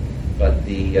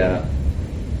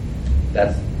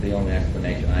that's the only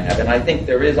explanation I have. And I think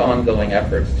there is ongoing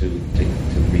efforts to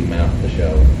remount the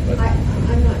show. But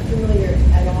I'm not familiar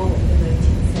at all with the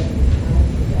 1975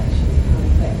 production,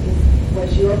 but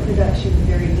was your production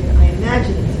very different? I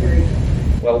imagine it's very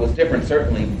different. Well, it was different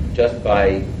certainly just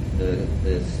by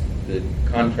the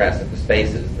contrast of the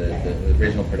spaces. The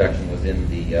original production was in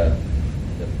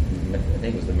I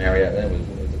think it was the Marriott. It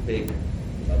was a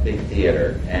big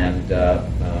theater, and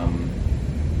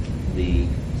the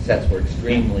sets were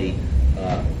extremely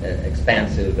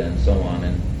expansive and so on.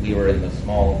 And we were in the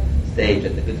small stage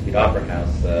at the Goodspeed Opera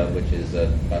House, which is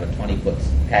about a 20-foot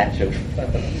patch of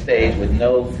stage with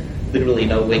literally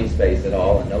no wing space at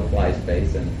all and no fly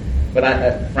space. But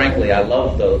frankly, I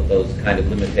love those kind of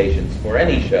limitations for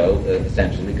any show,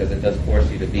 essentially, because it does force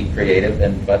you to be creative.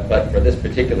 But for this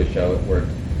particular show, it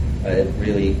worked. It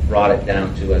really brought it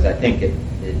down to, as I think it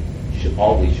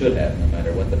always should have, no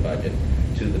matter what the budget,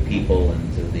 to the people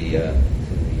and to the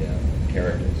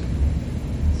characters.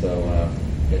 So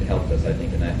it helped us, I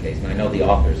think, in that case. And I know the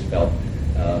authors felt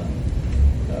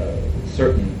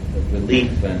certain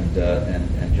relief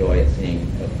and joy at seeing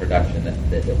a production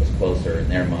that was closer in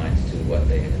their minds to what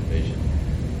they had envisioned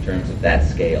in terms of that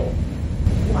scale.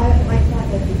 Well, I thought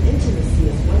that the intimacy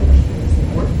is one of the things that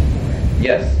worked for it.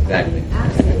 Yes, exactly. I mean,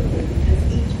 absolutely, because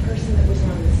each person that was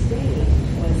on the stage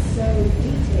was so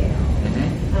detailed.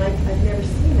 Mm-hmm. I've never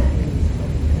seen that in a musical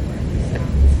before, at least not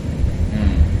this way.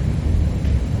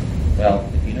 Well,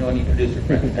 if you know any producer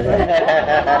friends,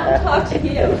 I'll talk to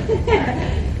you.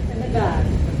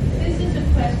 This is a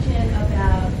question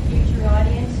about future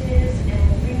audiences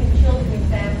and bringing children and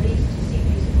families to see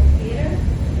musical theater.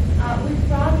 With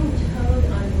Frog and Toad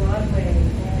on Broadway,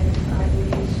 and I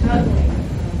believe struggling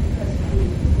because of the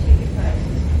ticket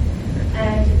prices,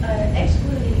 and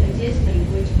excluding a Disney,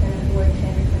 which can afford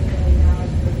 $10 or $20 million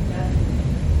for production,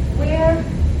 where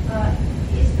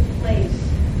is the place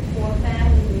for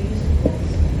family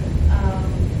musicals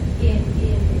in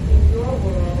your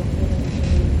world,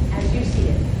 as you see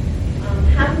it?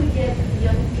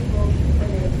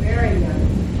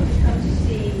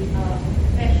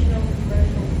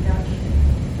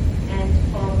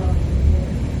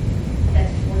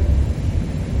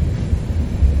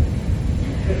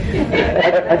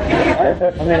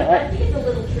 I think it's a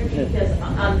little tricky because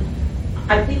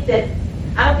I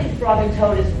don't think Frog and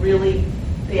Toad is really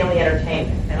family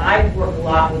entertainment. And I work a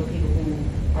lot with people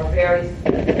who are very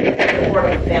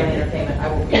supportive of family entertainment. I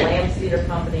work with Lamb's Theater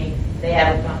Company. They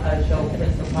have a show,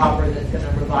 Prince of Pauper, that's going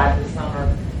to revive this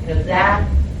summer. That.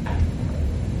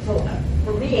 So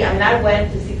for me, I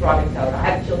went to see Frog and Toad. I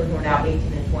have children who are now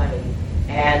 18 and 20,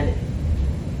 and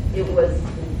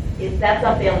that's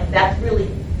not family. That's really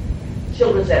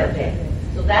children's entertainment.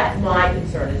 So that's my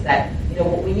concern, is that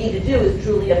what we need to do is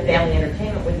truly a family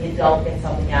entertainment where the adult gets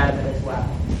something out of it as well.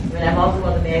 I'm also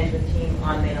on the management team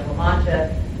on Main of La Mancha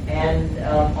and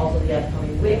also the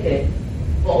upcoming Wicked.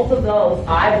 Both of those,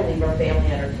 I believe, are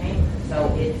family entertainment.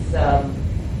 So it's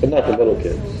but not the little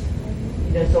kids.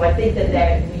 So I think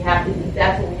that we have to.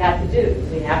 That's what we have to do.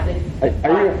 We have to.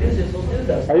 Our producers will do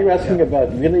those. Are you asking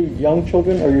about really young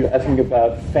children, or are you asking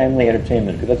about family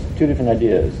entertainment? Because that's two different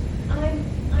ideas.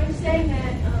 I'm saying that.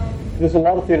 There's a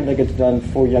lot of theater that gets done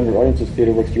for younger audiences.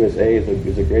 TheaterWorks USA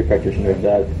is a great practitioner of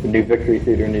that. The New Victory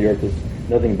Theater in New York is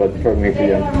nothing but programming for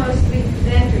young. They are mostly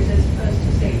presenters as opposed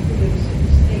to, say,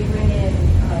 producers. They bring in...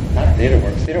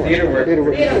 TheaterWorks.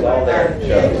 TheaterWorks is all their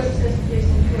shows. TheaterWorks has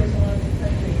producing tours all over the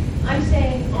country. I'm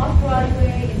saying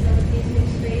off-Broadway in some of these new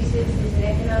spaces, is it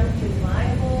economically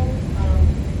viable?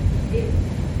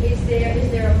 Is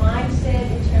there a mindset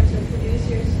in terms of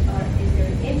producers? Is there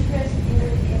an interest in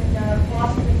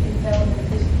fostering the development of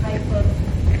this type of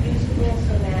musical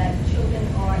so that children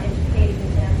are educated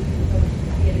and families can go to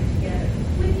the theater together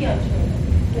with young children,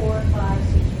 4, 5,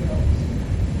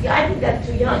 6-year-olds? Yeah, I think that's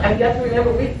too young. You have to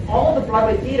remember, all the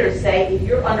Broadway theaters say, if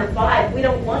you're under 5, we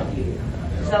don't want you.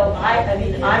 So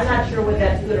I'm not sure whether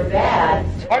that's good or bad.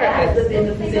 It's harder. In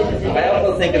the positions. I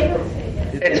also think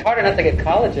it's hard enough to get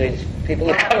college-age people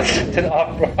to come to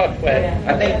off-Broadway.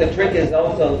 I think the trick is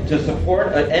also to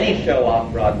support any show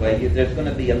off-Broadway. There's going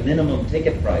to be a minimum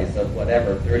ticket price of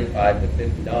whatever, $35 to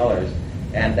 $50,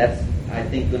 and that's, I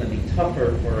think, going to be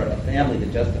tougher for a family to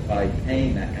justify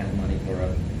paying that kind of money for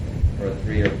a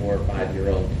 3 or 4 or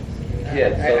 5-year-old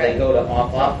kid. So they go to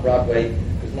off-Broadway.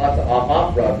 There's lots of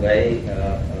off-Broadway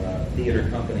theater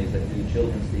companies that do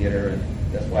children's theater, and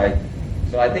that's why.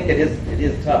 So I think it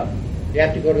is tough. You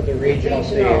have to go to the regional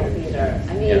theaters.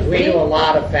 Theater. We do a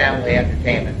lot of family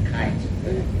entertainment kinds of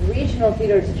things. Regional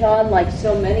theaters, John, like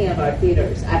so many of our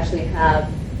theaters, actually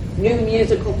have new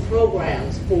musical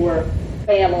programs for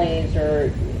families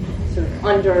or sort of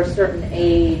under a certain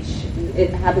age.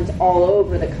 It happens all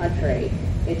over the country.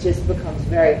 It just becomes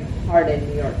very hard in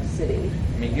New York City.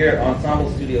 Here, Ensemble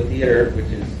Studio Theater, which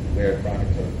is where Frog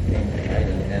and Toad came from, right?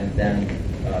 And then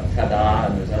Tada,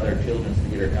 and there's other children's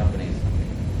theater companies.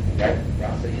 Right,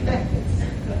 Rossi?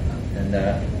 And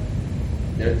there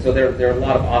are a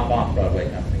lot of off-Broadway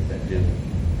companies that do.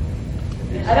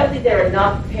 I don't think there are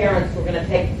enough parents who are going to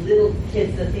take little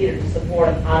kids to the theater to support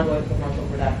an ongoing commercial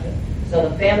production. So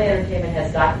the family entertainment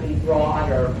has got to be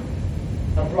broader,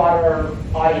 a broader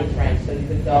audience range. So you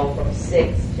could go from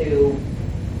 6 to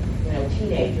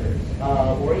teenagers,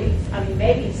 or even,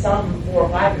 maybe some 4 or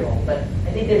 5-year-olds. But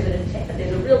I think there's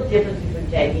a real difference between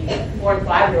taking 4 and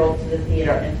 5-year-olds to the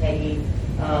theater and taking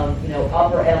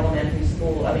upper elementary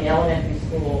school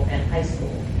and high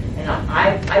school. And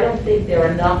I don't think there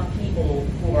are enough people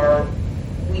who are.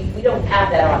 We don't have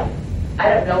that audience. I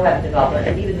don't know how to develop it.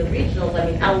 And even the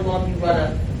regionals. How long do you run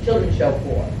a children's show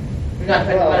for? We're not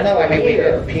talking about we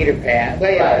do Peter Pan.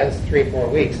 Well, yeah, that's 3-4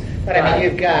 weeks. But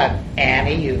you've got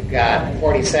Annie, you've got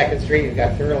 42nd Street, you've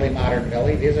got Thoroughly Modern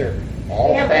Millie. These are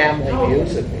all family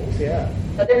musicals, yeah.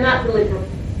 But they're not really for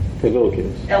little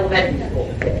kids. Elementary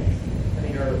school kids.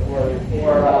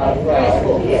 Or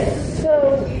preschool kids. So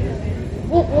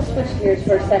we'll switch gears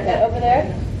for a second. Over there.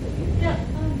 Yeah.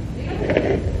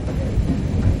 I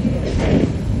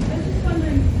was just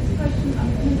wondering, this question, I'm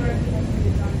going to direct it to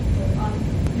the doctor.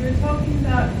 You were talking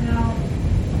about how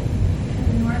at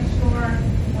the North Shore,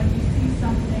 when you see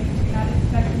something, you're not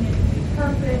expecting it to be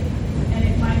perfect, and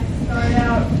it might start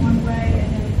out one way, and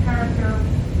then the character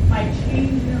might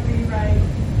change in a rewrite,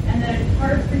 and then it's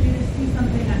hard for you to see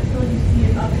something until you see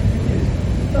it up and produced.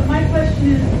 But my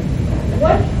question is,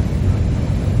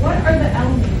 what are the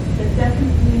elements that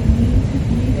definitely need to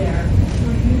be there for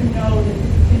you to know that this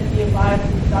is going to be a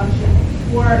viable production?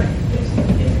 Or if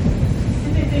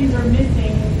specific things are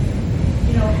missing,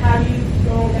 how do you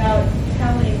go about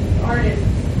telling the artists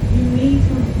you need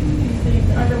to include these things,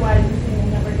 otherwise this thing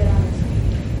will never get on the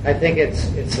screen? I think it's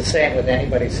the same with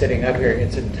anybody sitting up here.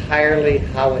 It's entirely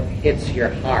how it hits your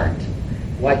heart,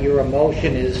 what your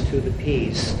emotion is to the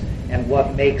piece, and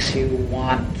what makes you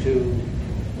want to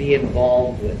be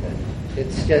involved with it.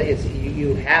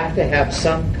 You have to have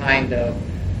some kind of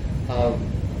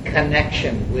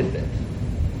connection with it.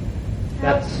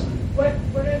 What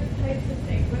are types of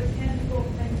things? What tangible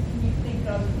things can you think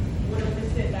of would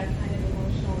elicit that kind of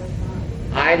emotional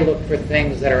response? I look for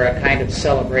things that are a kind of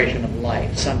celebration of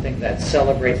life, something that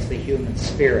celebrates the human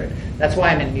spirit. That's why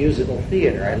I'm in musical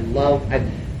theater.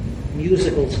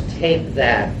 Musicals take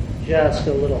that just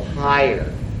a little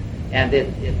higher, and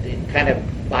it kind of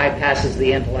bypasses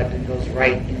the intellect and goes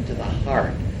right into the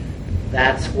heart.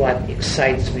 That's what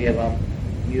excites me about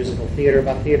musical theater,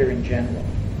 about theater in general.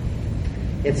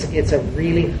 It's a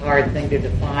really hard thing to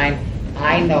define.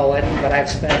 I know it, but I've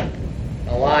spent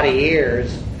a lot of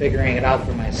years figuring it out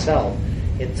for myself.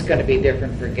 It's going to be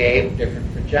different for Gabe,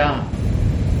 different for John.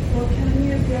 Well, can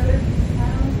any of the other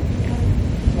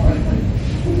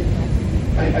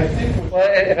I think. Well,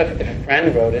 if a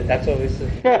friend wrote it, that's always. Then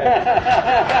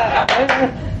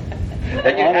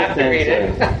you have to read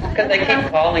it because they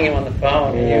keep calling you on the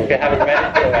phone, and you haven't read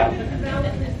it for a while.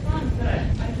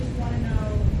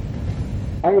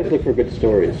 I always look for good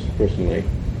stories, personally.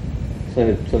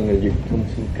 Something that you can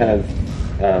kind of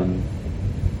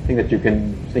thing that you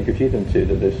can sink your teeth into.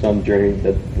 That there's some journey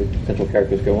that the central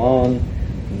characters go on.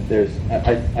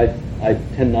 I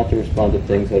tend not to respond to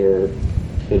things that are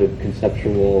sort of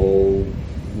conceptual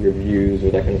reviews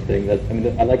or that kind of thing.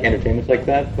 I like entertainments like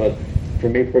that, but for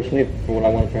me personally, for what I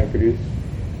want to try and produce,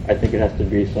 I think it has to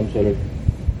be some sort of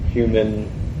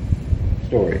human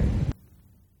story.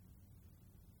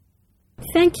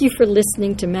 Thank you for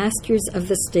listening to Masters of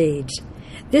the Stage.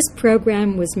 This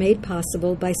program was made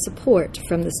possible by support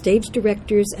from the Stage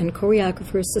Directors and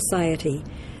Choreographers Society,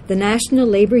 the national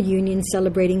labor union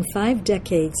celebrating 5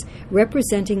 decades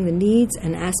representing the needs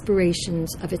and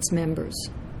aspirations of its members.